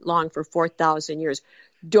 14,000 feet long for 4,000 years.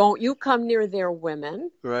 Don't you come near their women.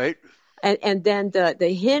 Right. And then the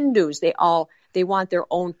Hindus, they want their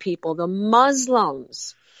own people. The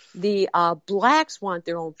Muslims, the blacks want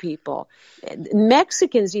their own people.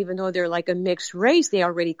 Mexicans, even though they're like a mixed race, they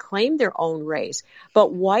already claim their own race.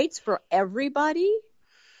 But whites for everybody,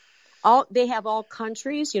 they have all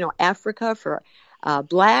countries, Africa for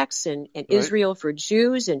blacks and Israel for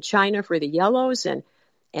Jews and China for the yellows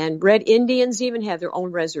and Red Indians even have their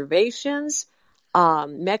own reservations.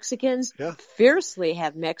 Mexicans fiercely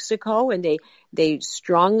have Mexico, and they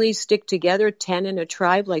strongly stick together, 10 in a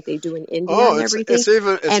tribe, like they do in India and everything. It's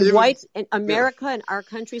even, whites in America and our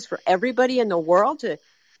countries for everybody in the world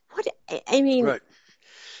I mean, right.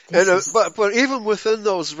 And but even within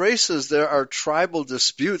those races, there are tribal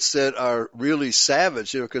disputes that are really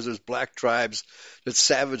savage, because there's black tribes that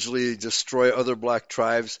savagely destroy other black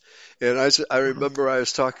tribes. And I remember I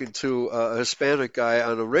was talking to a Hispanic guy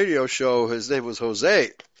on a radio show. His name was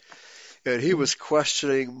Jose, and he was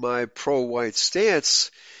questioning my pro-white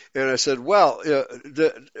stance. And I said, well,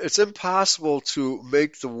 it's impossible to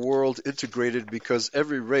make the world integrated because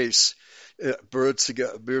every race, birds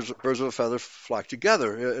of a feather flock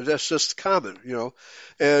together. That's just common,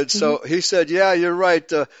 And so he said, yeah, you're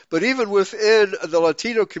right. But even within the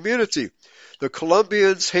Latino community, the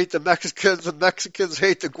Colombians hate the Mexicans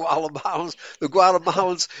hate the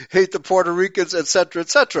Guatemalans hate the Puerto Ricans, et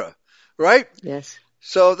cetera, right? Yes.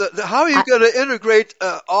 So how are you going to integrate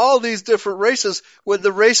all these different races when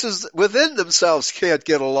the races within themselves can't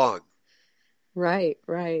get along? Right.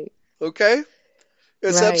 Okay?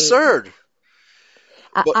 It's absurd.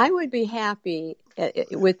 I would be happy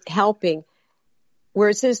with helping where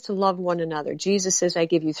it says to love one another. Jesus says, I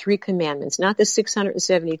give you 3 commandments, not the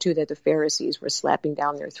 672 that the Pharisees were slapping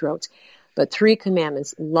down their throats, but 3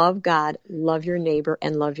 commandments. Love God, love your neighbor,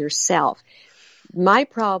 and love yourself. My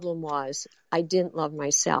problem was I didn't love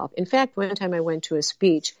myself. In fact, one time I went to a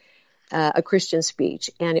speech, a Christian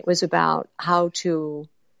speech, and it was about how to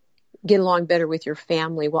get along better with your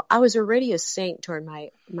family. Well, I was already a saint toward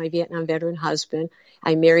my Vietnam veteran husband.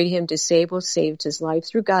 I married him disabled, saved his life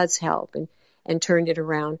through God's help and turned it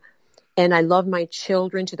around. And I love my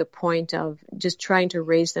children to the point of just trying to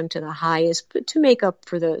raise them to the highest, but to make up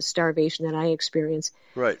for the starvation that I experienced.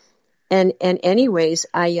 Right. And anyways,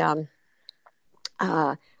 but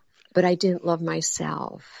I didn't love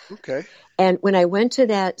myself. Okay. And when I went to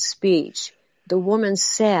that speech, the woman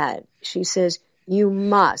she says, you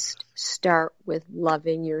must start with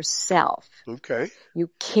loving yourself. Okay. You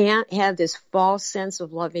can't have this false sense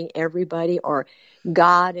of loving everybody or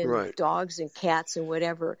God and dogs and cats and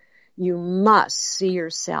whatever. You must see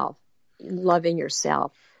yourself, loving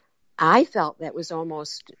yourself. I felt that was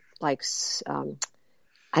almost like,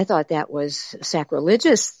 I thought that was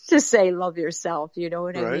sacrilegious to say love yourself. You know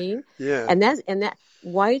what I mean? Yeah. And that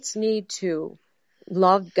whites need to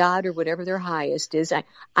love God or whatever their highest is.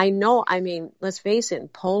 I know, let's face it, in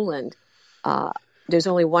Poland, there's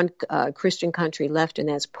only one Christian country left, and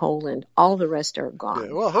that's Poland. All the rest are gone.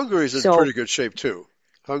 Yeah. Well, Hungary's in pretty good shape, too.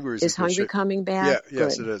 Is Hungary coming back? Yeah,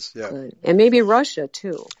 yes, it is. Yeah. Good. And maybe Russia,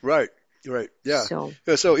 too. Right. Yeah.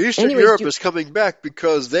 So Eastern anyways, Europe is coming back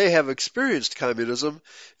because they have experienced communism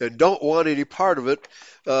and don't want any part of it.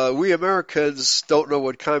 We Americans don't know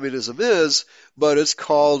what communism is, but it's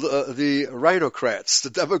called the rhinocrats.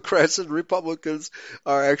 The Democrats and Republicans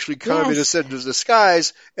are actually communists in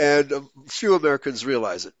disguise, and few Americans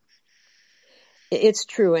realize it. It's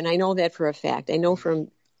true, and I know that for a fact. I know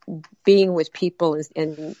from being with people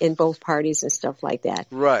in both parties and stuff like that.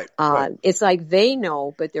 Right. It's like they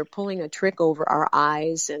know, but they're pulling a trick over our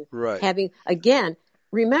eyes and having, again,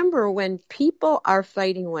 remember when people are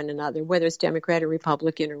fighting one another, whether it's Democrat or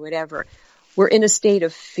Republican or whatever, we're in a state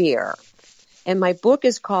of fear. And my book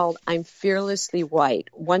is called I'm Fearlessly White,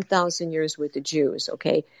 1,000 Years with the Jews,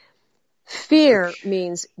 okay? Fear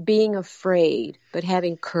means being afraid, but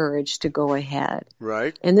having courage to go ahead.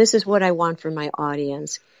 Right. And this is what I want for my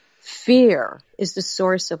audience. Fear is the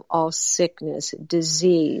source of all sickness,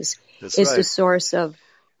 disease. It's the source of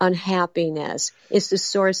unhappiness. It's the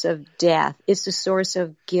source of death. It's the source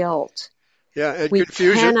of guilt. Yeah, and we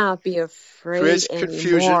confusion. We cannot be afraid creates anymore.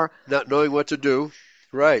 Confusion, not knowing what to do.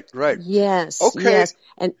 Right. Yes. Okay. Yes.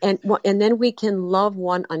 And then we can love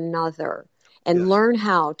one another and learn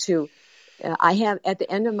how to. I have, at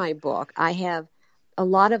the end of my book, I have a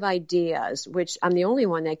lot of ideas, which I'm the only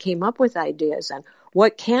one that came up with ideas on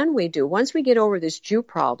what can we do. Once we get over this Jew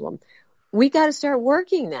problem, we got to start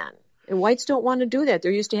working then. And whites don't want to do that.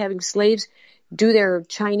 They're used to having slaves do their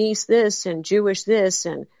Chinese this and Jewish this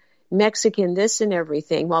and Mexican this and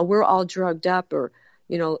everything while we're all drugged up or,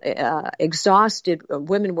 exhausted,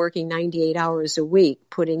 women working 98 hours a week,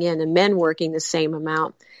 putting in, and men working the same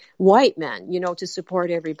amount. White men, to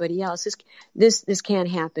support everybody else. This can't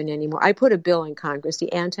happen anymore. I put a bill in Congress,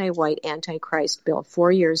 the anti-white, anti-Christ bill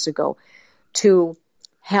 4 years ago, to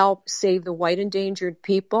help save the white endangered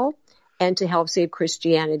people and to help save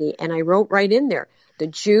Christianity. And I wrote right in there, the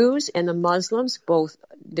Jews and the Muslims, both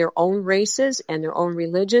their own races and their own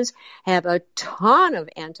religions, have a ton of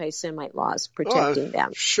anti-Semite laws protecting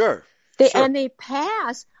them. Sure. And they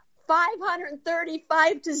pass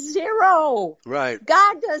 535 to 0. Right.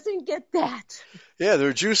 God doesn't get that. Yeah,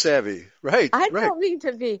 they're Jew savvy. Right. I right. don't mean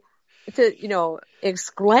to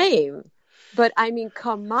exclaim, but I mean,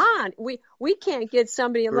 come on. We can't get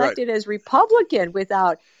somebody elected as Republican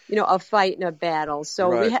without, a fight and a battle.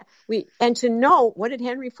 So and to know, what did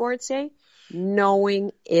Henry Ford say?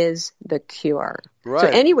 Knowing is the cure. Right. So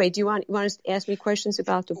anyway, do you want to ask me questions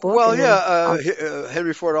about the book? Well,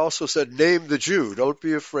 Henry Ford also said, name the Jew. Don't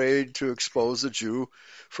be afraid to expose the Jew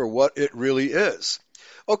for what it really is.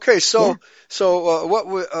 Okay, so what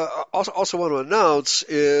we also want to announce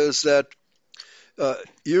is that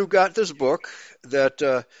you've got this book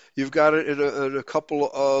that you've got it in a couple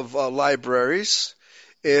of libraries,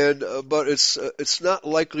 and but it's not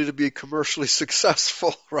likely to be commercially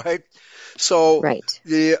successful, right? So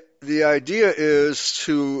the idea is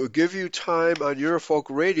to give you time on Eurofolk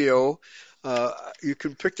Radio. You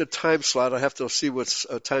can pick the time slot. I have to see what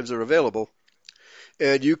times are available,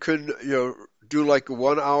 and you can do like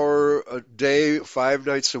 1 hour a day, 5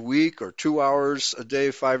 nights a week, or 2 hours a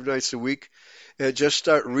day, 5 nights a week, and just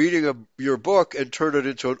start reading your book and turn it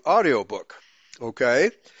into an audio book.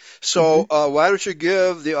 Okay, so why don't you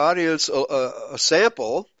give the audience a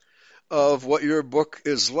sample of what your book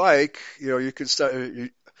is like? You can start.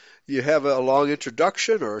 You have a long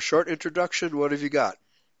introduction or a short introduction. What have you got?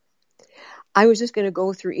 I was just going to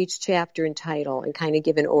go through each chapter and title and kind of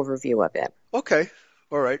give an overview of it. Okay,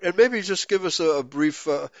 all right, and maybe just give us a brief.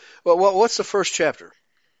 What's the first chapter?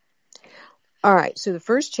 All right, so the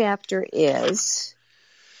first chapter is,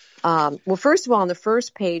 first of all, on the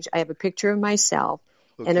first page, I have a picture of myself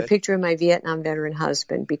and a picture of my Vietnam veteran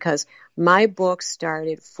husband, because my book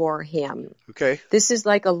started for him. Okay. This is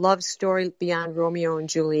like a love story beyond Romeo and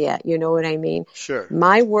Juliet. You know what I mean? Sure.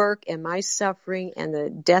 My work and my suffering and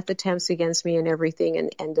the death attempts against me and everything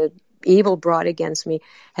and the evil brought against me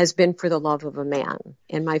has been for the love of a man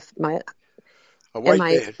and my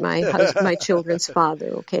children's father.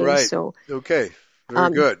 Okay. Right. So, okay.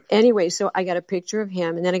 Very good. Anyway, so I got a picture of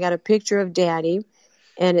him, and then I got a picture of Daddy.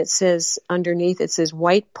 And it says, underneath, it says,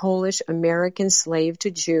 white Polish American slave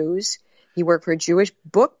to Jews. He worked for a Jewish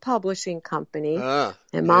book publishing company.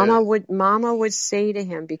 And Mama would say to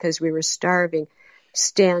him, because we were starving,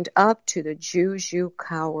 stand up to the Jews, you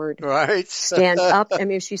coward. Right. Stand up. I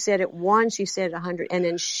mean, if she said it once, she said it 100. And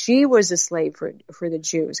then she was a slave for the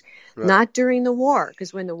Jews. Right. Not during the war,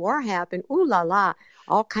 because when the war happened, ooh la la,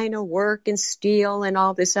 all kind of work and steal and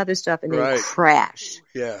all this other stuff, and then crash.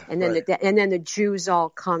 Yeah. And then the Jews all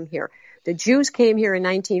come here. The Jews came here in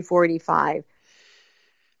 1945.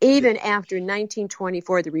 Even after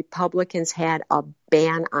 1924, the Republicans had a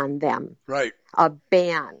ban on them. Right. A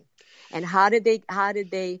ban. And how did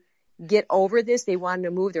they get over this? They wanted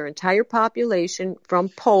to move their entire population from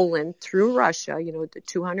Poland through Russia, the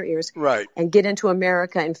 200 years, right, and get into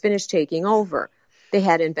America and finish taking over. They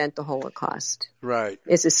had to invent the Holocaust. Right.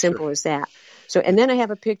 It's as simple as that. So, and then I have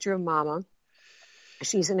a picture of Mama.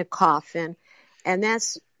 She's in a coffin, and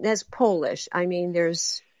that's Polish. I mean,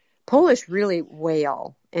 there's Polish really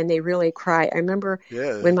wail, and they really cry. I remember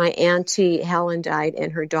when my auntie Helen died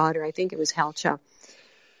and her daughter, I think it was Helcha,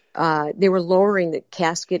 they were lowering the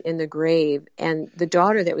casket in the grave, and the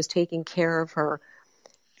daughter that was taking care of her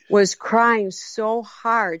was crying so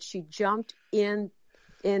hard she jumped in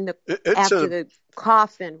the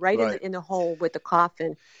coffin, right. In the hole with the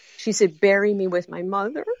coffin. She said, "Bury me with my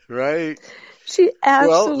mother." Right. She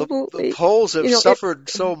absolutely. Well, the Poles have suffered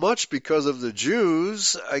so much because of the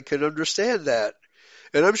Jews. I can understand that,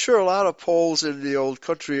 and I'm sure a lot of Poles in the old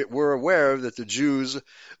country were aware that the Jews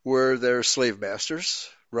were their slave masters,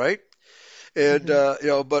 right? And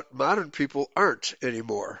but modern people aren't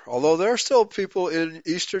anymore. Although there are still people in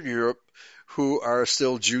Eastern Europe who are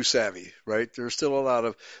still Jew savvy, right? There's still a lot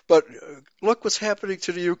of, but look what's happening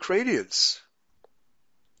to the Ukrainians.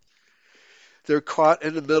 They're caught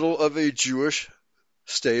in the middle of a Jewish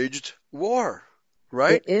staged war,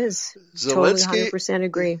 right? It is. Zelensky, totally 100%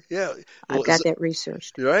 agree. Yeah. I've got that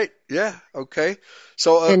researched. Right? Yeah. Okay.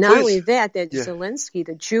 So, and not only that Zelensky,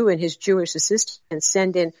 the Jew, and his Jewish assistant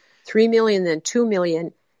send in 3 million, then 2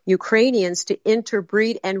 million Ukrainians to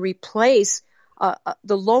interbreed and replace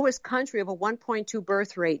the lowest country of a 1.2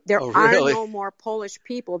 birth rate. There are no more Polish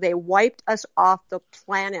people. They wiped us off the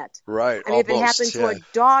planet. Right. I mean, if it happened to a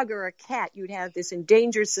dog or a cat, you'd have this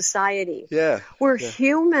endangered society. Yeah. We're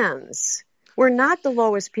humans. We're not the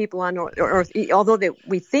lowest people on Earth, although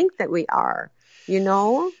we think that we are,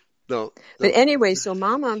 No. But anyway, so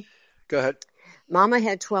Mama. Go ahead. Mama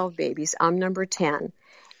had 12 babies. I'm number 10.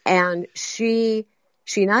 And she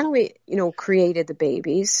not only, created the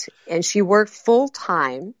babies, and she worked full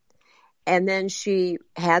time, And then she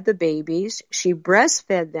had the babies. She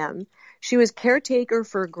breastfed them. She was caretaker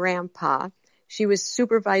for Grandpa. She was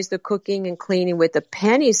supervised the cooking and cleaning with the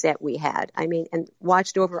pennies that we had. I mean, and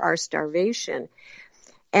watched over our starvation.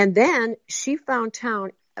 And then she found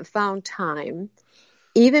time,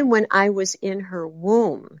 even when I was in her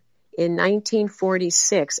womb. In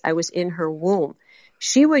 1946, I was in her womb.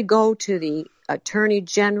 She would go to the attorney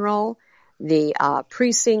general, the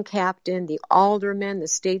precinct captain, the alderman, the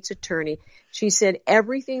state's attorney. She said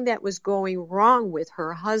everything that was going wrong with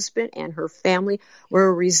her husband and her family were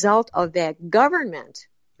a result of that government.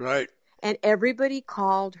 Right. And everybody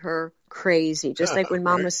called her crazy, just like when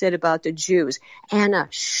Mama said about the Jews. Anna,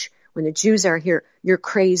 shh, when the Jews are here, you're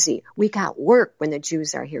crazy. We got work when the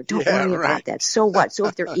Jews are here. Don't worry about that. So what? So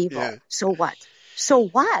if they're evil, so what? So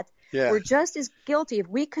what? Yeah. We're just as guilty. If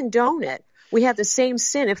we condone it, we have the same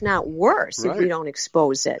sin, if not worse, if we don't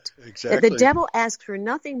expose it. Exactly. The devil asks for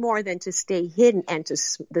nothing more than to stay hidden and to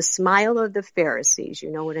the smile of the Pharisees.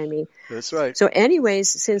 You know what I mean? That's right. So anyways,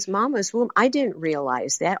 since Mama's womb, I didn't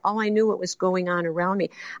realize that. All I knew what was going on around me.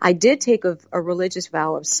 I did take a religious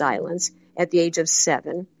vow of silence at the age of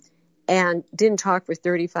 7 and didn't talk for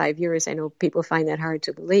 35 years. I know people find that hard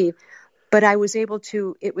to believe. But I was able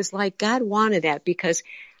to, it was like God wanted that because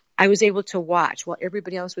I was able to watch while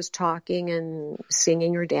everybody else was talking and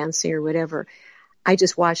singing or dancing or whatever. I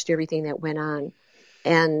just watched everything that went on.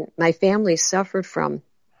 And my family suffered from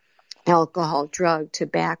alcohol, drug,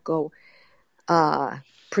 tobacco,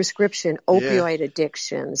 prescription, opioid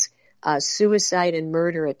addictions, suicide and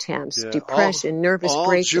murder attempts, depression, nervous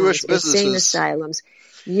breakdowns, insane asylums.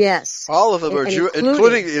 Yes. All of them are Jewish,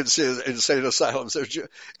 including insane asylums.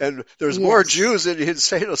 And there's more Jews in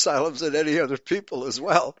insane asylums than any other people as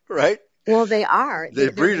well, right? Well, they are. They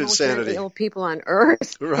breed insanity. They're the ill people on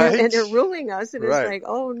earth. Right. And they're ruling us. And it's like,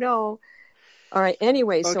 oh, no. All right.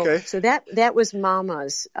 Anyway, so that was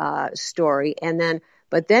Mama's story. And then,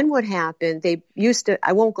 but then what happened, they used to,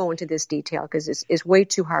 I won't go into this detail because it's way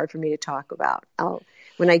too hard for me to talk about.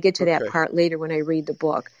 When I get to that part later when I read the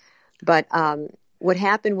book. But what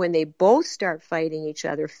happened when they both start fighting each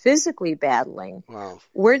other, physically battling,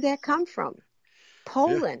 where'd that come from?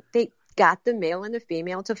 Poland. Yeah. They got the male and the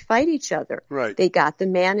female to fight each other. Right. They got the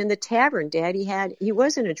man in the tavern. He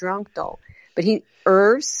wasn't a drunk though, but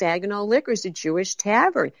Irv's Saginaw Liquors, a Jewish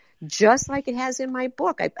tavern, just like it has in my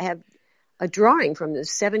book. I have a drawing from the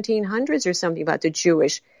 1700s or something about the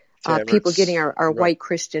Jewish people getting our white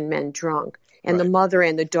Christian men drunk. And the mother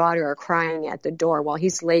and the daughter are crying at the door while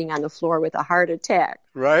he's laying on the floor with a heart attack.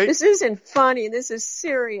 Right. This isn't funny. This is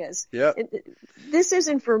serious. Yeah. This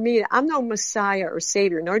isn't for me. I'm no Messiah or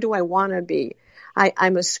Savior, nor do I want to be.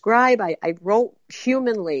 I'm a scribe. I wrote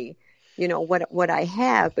humanly, what I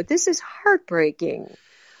have. But this is heartbreaking.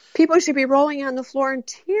 People should be rolling on the floor in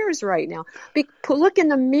tears right now. Look in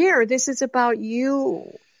the mirror. This is about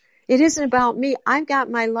you. It isn't about me. I've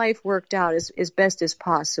got my life worked out as best as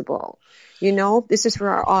possible. This is for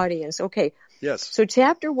our audience. Okay. Yes. So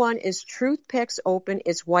chapter 1 is Truth Pecks Open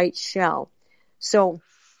Its White Shell. So,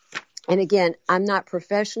 and again, I'm not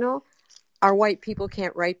professional. Our white people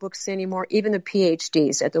can't write books anymore. Even the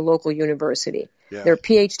PhDs at the local university. Yeah. Their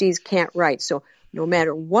PhDs can't write. So no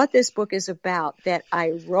matter what this book is about, that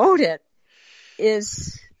I wrote it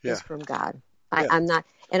is from God. Yeah. I'm not,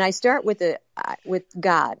 and I start with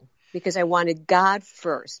God. Because I wanted God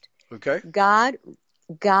first. Okay.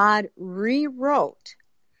 God rewrote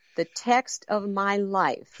the text of my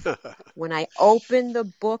life when I opened the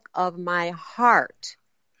book of my heart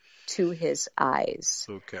to his eyes.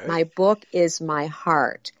 Okay. My book is my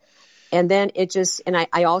heart. And then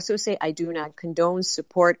I also say I do not condone,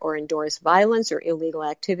 support, or endorse violence or illegal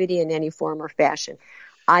activity in any form or fashion.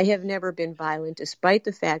 I have never been violent despite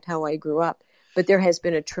the fact how I grew up. But there has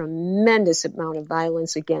been a tremendous amount of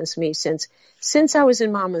violence against me since I was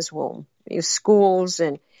in Mama's womb, schools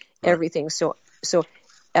and everything. So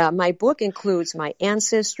my book includes my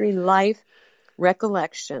ancestry, life,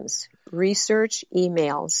 recollections, research,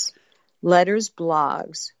 emails, letters,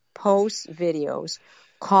 blogs, posts, videos,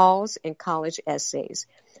 calls, and college essays.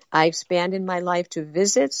 I expanded my life to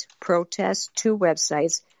visits, protests, 2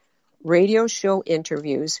 websites, radio show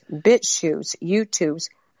interviews, bit shoots, YouTubes,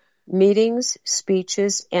 meetings,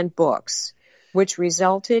 speeches, and books, which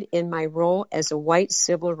resulted in my role as a white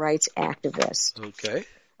civil rights activist.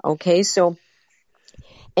 Okay, so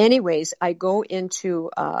anyways, I go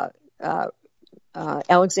into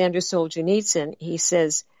Alexander Solzhenitsyn. He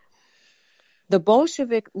says, the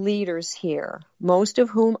Bolshevik leaders here, most of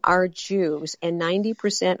whom are Jews and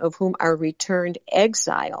 90% of whom are returned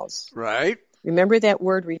exiles. Right. Remember that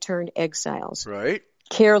word, returned exiles. Right.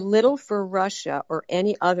 care little for Russia or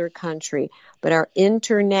any other country, but are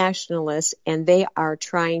internationalists, and they are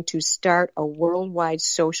trying to start a worldwide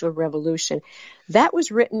social revolution. That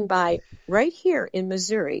was written by, right here in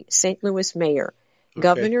Missouri, St. Louis Mayor,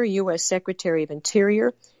 Governor, U.S. Secretary of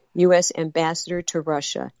Interior, U.S. Ambassador to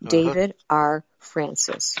Russia, David R.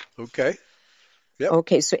 Francis. Okay. Yep.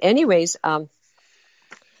 Okay, so anyways,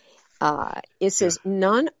 it says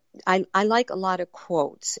I like a lot of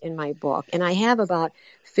quotes in my book, and I have about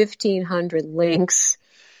 1,500 links.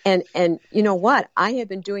 And you know what? I have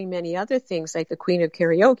been doing many other things, like the Queen of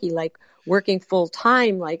Karaoke, like working full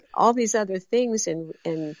time, like all these other things,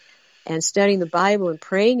 and studying the Bible and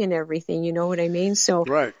praying and everything. You know what I mean? So,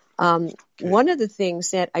 right. One of the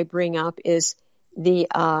things that I bring up is the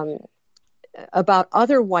about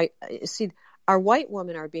other white. See, our white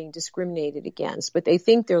women are being discriminated against, but they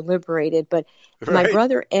think they're liberated. But my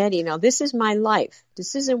brother Eddie, now this is my life.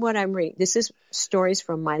 This isn't what I'm reading. This is stories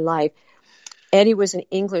from my life. Eddie was an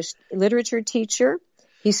English literature teacher.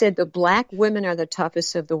 He said the black women are the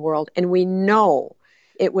toughest of the world, and we know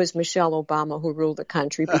it was Michelle Obama who ruled the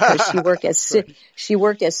country because she worked at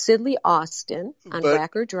Sidley Austin on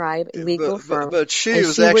Wacker Drive, a legal firm. But she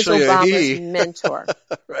was actually Obama's a he. mentor.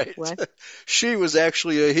 Right. What? She was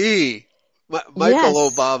actually a he.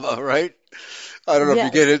 Michael Obama, right? I don't know if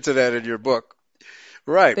you get into that in your book.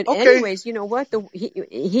 Right. But okay. anyways, you know what?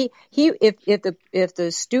 If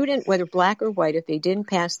the student, whether black or white, if they didn't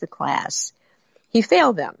pass the class, he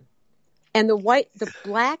failed them. And the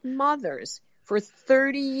black mothers for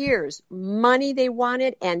 30 years, money they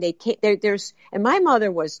wanted, and and my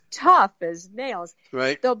mother was tough as nails.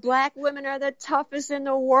 Right. The black women are the toughest in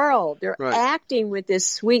the world. They're acting with this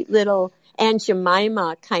sweet little Aunt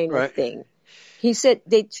Jemima kind of thing. He said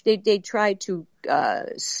they tried to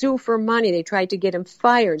sue for money. They tried to get him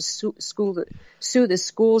fired, sue the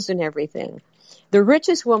schools and everything. The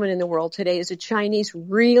richest woman in the world today is a Chinese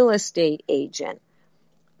real estate agent.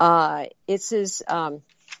 It says, then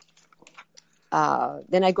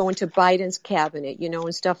I go into Biden's cabinet,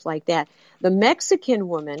 and stuff like that. The Mexican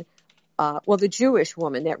woman, the Jewish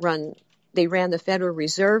woman they ran the Federal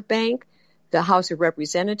Reserve Bank, the House of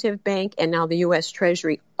Representatives Bank, and now the U.S.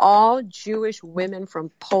 Treasury, all Jewish women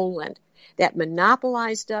from Poland that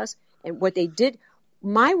monopolized us. And what they did,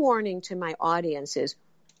 my warning to my audience is,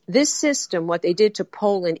 this system, what they did to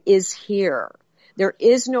Poland, is here. There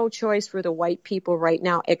is no choice for the white people right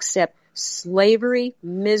now except slavery,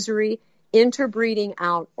 misery, interbreeding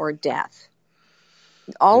out, or death.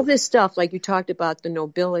 All this stuff, like you talked about, the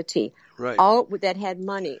nobility, all that had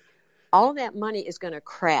money, all that money is going to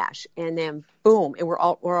crash, and then boom, and we're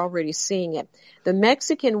already seeing it. The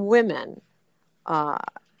Mexican women,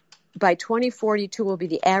 by 2042, will be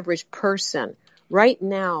the average person. Right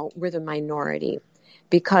now, we're the minority,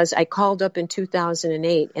 because I called up in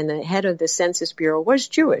 2008, and the head of the Census Bureau was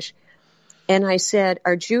Jewish, and I said,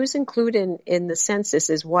 "Are Jews included in the census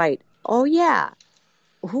as white?" "Oh yeah."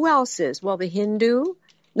 "Who else is?" "Well, the Hindu,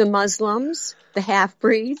 the Muslims, the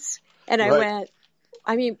half-breeds," and I went,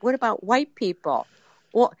 what about white people?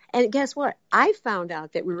 Well, and guess what? I found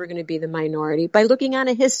out that we were going to be the minority by looking on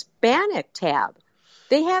a Hispanic tab.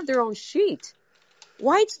 They have their own sheet.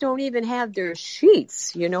 Whites don't even have their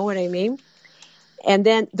sheets. You know what I mean? And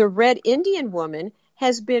then the Red Indian woman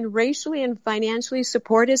has been racially and financially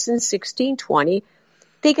supported since 1620.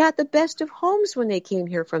 They got the best of homes when they came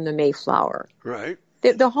here from the Mayflower. Right.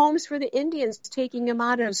 The homes for the Indians, taking them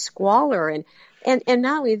out of squalor. And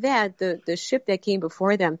not only that, the ship that came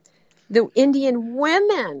before them, the Indian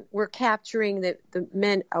women were capturing the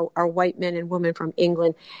men, our white men and women from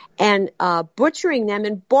England, and butchering them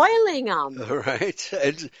and boiling them. Right.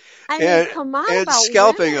 Come on, and about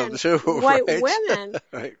scalping women, them too. white women.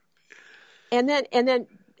 Right. And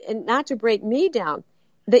not to break me down,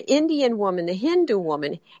 the Indian woman, the Hindu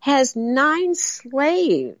woman, has 9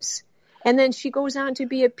 slaves. And then she goes on to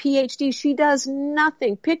be a PhD. She does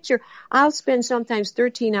nothing. I'll spend sometimes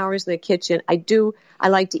 13 hours in the kitchen. I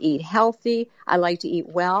like to eat healthy. I like to eat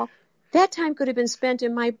well. That time could have been spent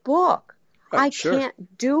in my book. I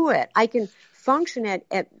can't do it. I can function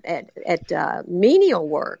at menial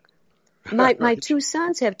work. My 2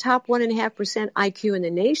 sons have top 1.5% IQ in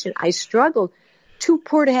the nation. I struggled. Too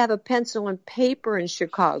poor to have a pencil and paper in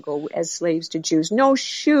Chicago as slaves to Jews. No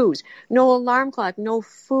shoes, no alarm clock, no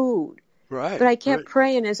food. Right. But I kept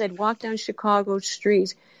praying as I'd walk down Chicago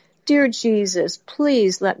streets. Dear Jesus,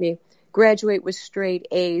 please let me graduate with straight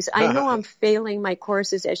A's. I know I'm failing my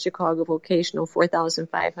courses at Chicago Vocational,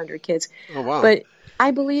 4,500 kids. Oh, wow. But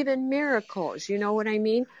I believe in miracles. You know what I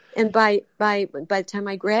mean? And by the time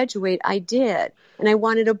I graduate, I did. And I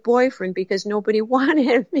wanted a boyfriend because nobody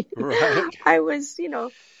wanted me. Right. I was,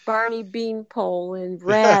 Barney Beanpole and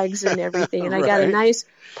rags and everything. And I got a Right. nice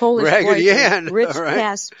Polish Raggedy boyfriend, Ann, Rich right.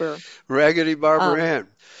 Casper. Raggedy Barbara Ann.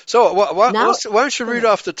 So why now- don't you read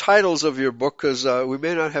off the titles of your book, because we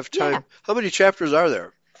may not have time. Yeah. How many chapters are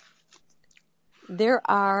there? There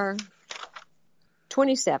are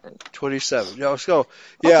 27. 27. So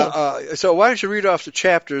so why don't you read off the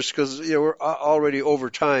chapters, because we're already over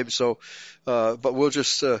time. So, but we'll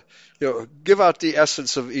just give out the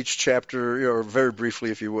essence of each chapter, very briefly,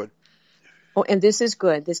 if you would. Oh, and this is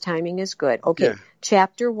good. This timing is good. Okay. Yeah.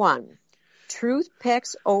 Chapter 1. Truth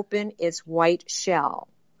pecks open its white shell.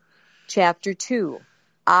 Chapter 2.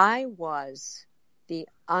 I was the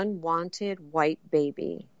unwanted white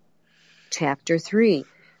baby. Chapter 3.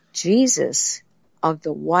 Jesus of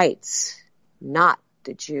the whites, not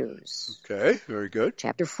the Jews. Okay, very good.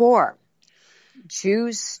 Chapter 4.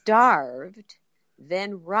 Jews starved,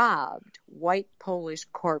 then robbed white Polish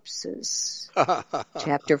corpses.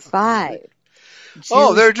 Chapter 5.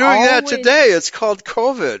 Oh, they're doing that always- today. It's called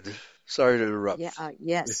COVID. Sorry to interrupt. Yeah,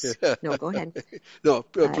 yes. No, go ahead. No,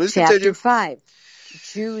 please Chapter continue. 5.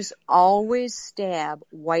 Jews always stab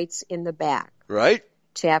whites in the back. Right?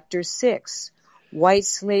 Chapter 6. White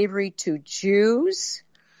slavery to Jews,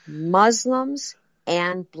 Muslims,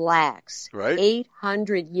 and blacks. Right.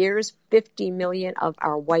 800 years, 50 million of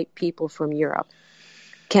our white people from Europe.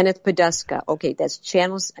 Kenneth Poduska. Okay, that's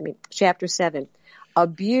chapter 7.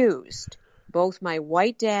 Abused, both my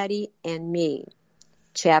white daddy and me.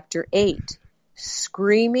 Chapter 8.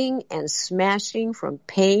 Screaming and smashing from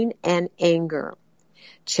pain and anger.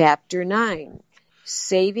 Chapter 9.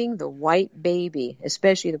 Saving the white baby,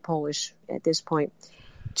 especially the Polish at this point.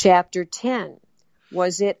 Chapter 10.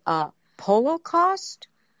 Was it a Holocaust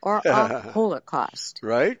or a Holocaust?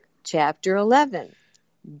 Right? Chapter 11.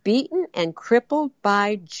 Beaten and crippled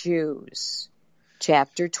by Jews.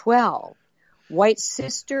 Chapter 12. White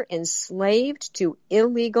sister enslaved to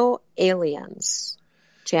illegal aliens.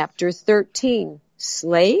 Chapter 13.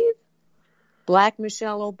 Slave? Black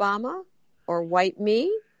Michelle Obama or white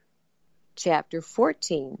me? Chapter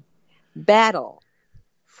 14. Battle.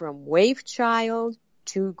 From waif child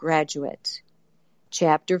to graduate.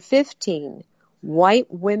 Chapter 15. White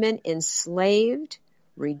women enslaved,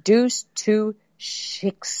 reduced to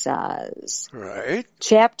shiksas. Right.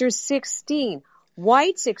 Chapter 16.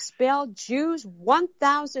 Whites expelled Jews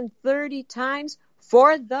 1,030 times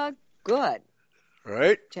for the good.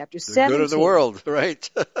 Right. Chapter The 17. good of the world. Right.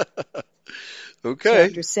 Okay.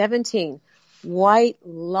 Chapter 17. White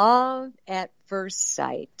love at first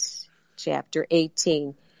sight. Chapter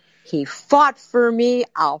 18. He fought for me,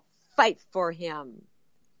 I'll fight for him.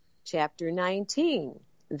 Chapter 19.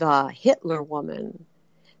 The Hitler woman.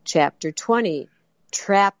 Chapter 20.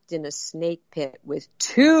 Trapped in a snake pit with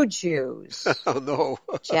 2 Jews. Oh, no.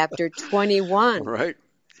 Chapter 21. Right.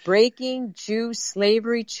 Breaking Jew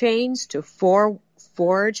slavery chains to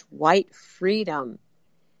forge white freedom.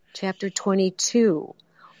 Chapter 22.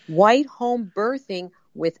 White home birthing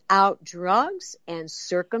without drugs and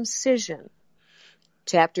circumcision.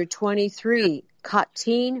 Chapter 23.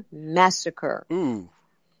 Katyn massacre. Ooh.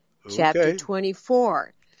 Okay. Chapter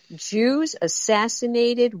 24. Jews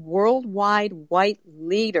assassinated worldwide white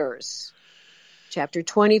leaders. Chapter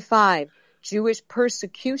 25. Jewish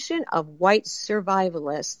persecution of white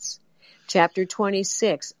survivalists. Chapter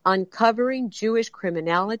 26. Uncovering Jewish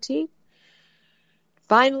criminality.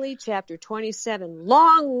 Finally, chapter 27.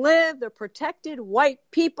 Long live the protected white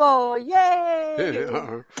people. Yay!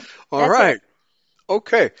 All right.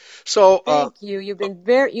 Okay. So, Thank you. You've been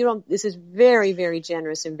this is very, very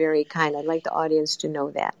generous and very kind. I'd like the audience to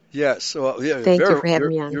know that. yes. Well, yeah. Thank you for having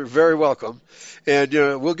me on. You're very welcome. And,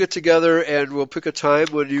 we'll get together and we'll pick a time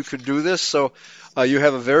when you can do this. So, you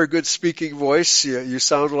have a very good speaking voice. You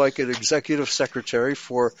sound like an executive secretary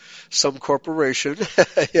for some corporation.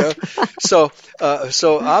 So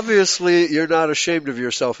obviously you're not ashamed of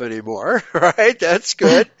yourself anymore, right? That's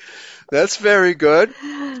good. That's very good.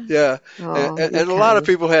 Yeah. Oh, and a lot of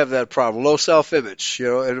people have that problem, low self-image,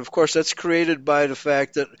 and of course that's created by the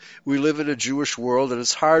fact that we live in a Jewish world and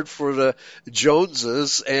it's hard for the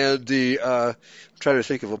Joneses and the, I'm trying to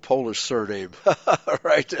think of a Polish surname,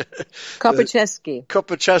 right?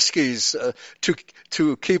 Kopacheskis,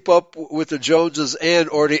 to keep up with the Joneses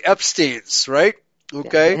or the Epsteins, right?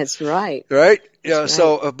 Okay. That's right. Right? Yeah. That's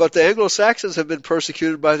So, but the Anglo-Saxons have been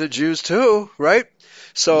persecuted by the Jews too, right?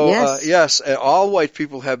 So, yes, all white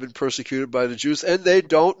people have been persecuted by the Jews, and they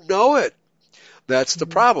don't know it. That's the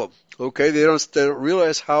problem. Okay, they don't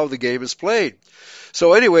realize how the game is played.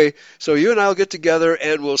 So anyway, so you and I'll get together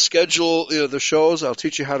and we'll schedule the shows. I'll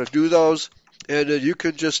teach you how to do those, and you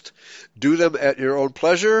can just do them at your own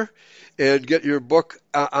pleasure and get your book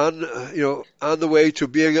on the way to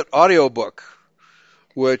being an audiobook.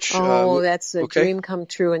 Which that's a dream come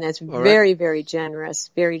true, and that's very, very generous.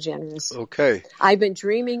 Very generous. Okay. I've been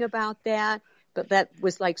dreaming about that, but that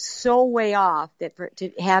was like so way off that for it to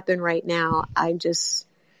happen right now, I'm just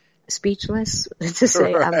speechless to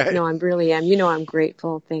say. Right. I really am. I'm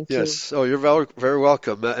grateful. Thank you. Yes. Oh, you're very, very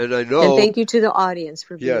welcome. And I know. And thank you to the audience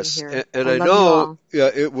for being here. And I know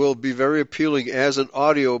it will be very appealing as an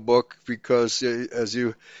audio book because, as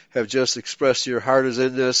you have just expressed, your heart is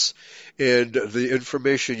in this, and the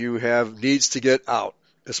information you have needs to get out,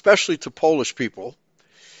 especially to Polish people.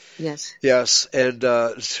 Yes. Yes, and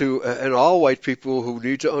and all white people who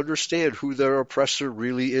need to understand who their oppressor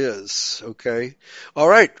really is. Okay. All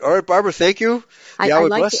right, Barbara. Thank you. I'd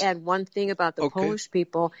like to add one thing about the Polish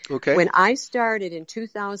people. Okay. When I started in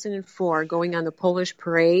 2004 going on the Polish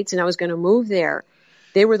parades, and I was going to move there,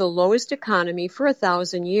 they were the lowest economy for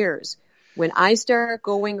 1,000 years. When I started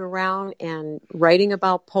going around and writing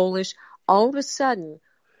about Polish, all of a sudden,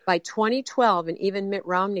 by 2012, and even Mitt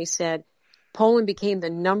Romney said, Poland became the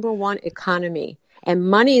 #1 economy, and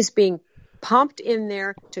money is being pumped in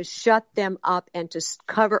there to shut them up and to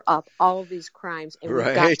cover up all of these crimes, and we've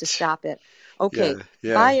got to stop it. Okay,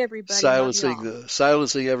 bye everybody.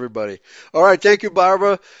 Silencing everybody. All right, thank you,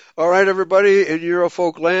 Barbara. All right, everybody in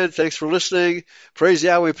Eurofolk land, thanks for listening. Praise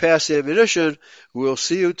Yahweh, pass the ammunition. We'll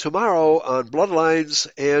see you tomorrow on Bloodlines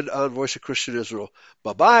and on Voice of Christian Israel.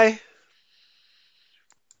 Bye-bye.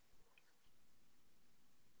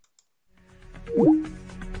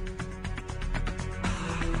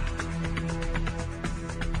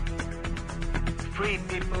 Free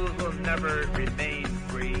people will never remain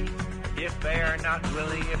free if they are not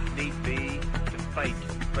willing, if need be, to fight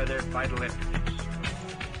for their vital interests.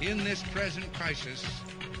 In this present crisis,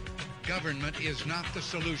 government is not the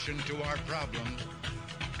solution to our problems.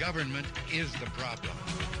 Government is the problem.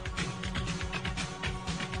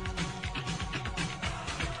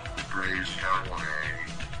 Praise Yahweh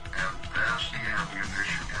and pass the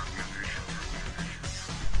ammunition.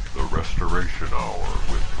 The Restoration Hour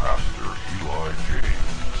with Pastor Eli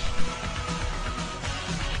James.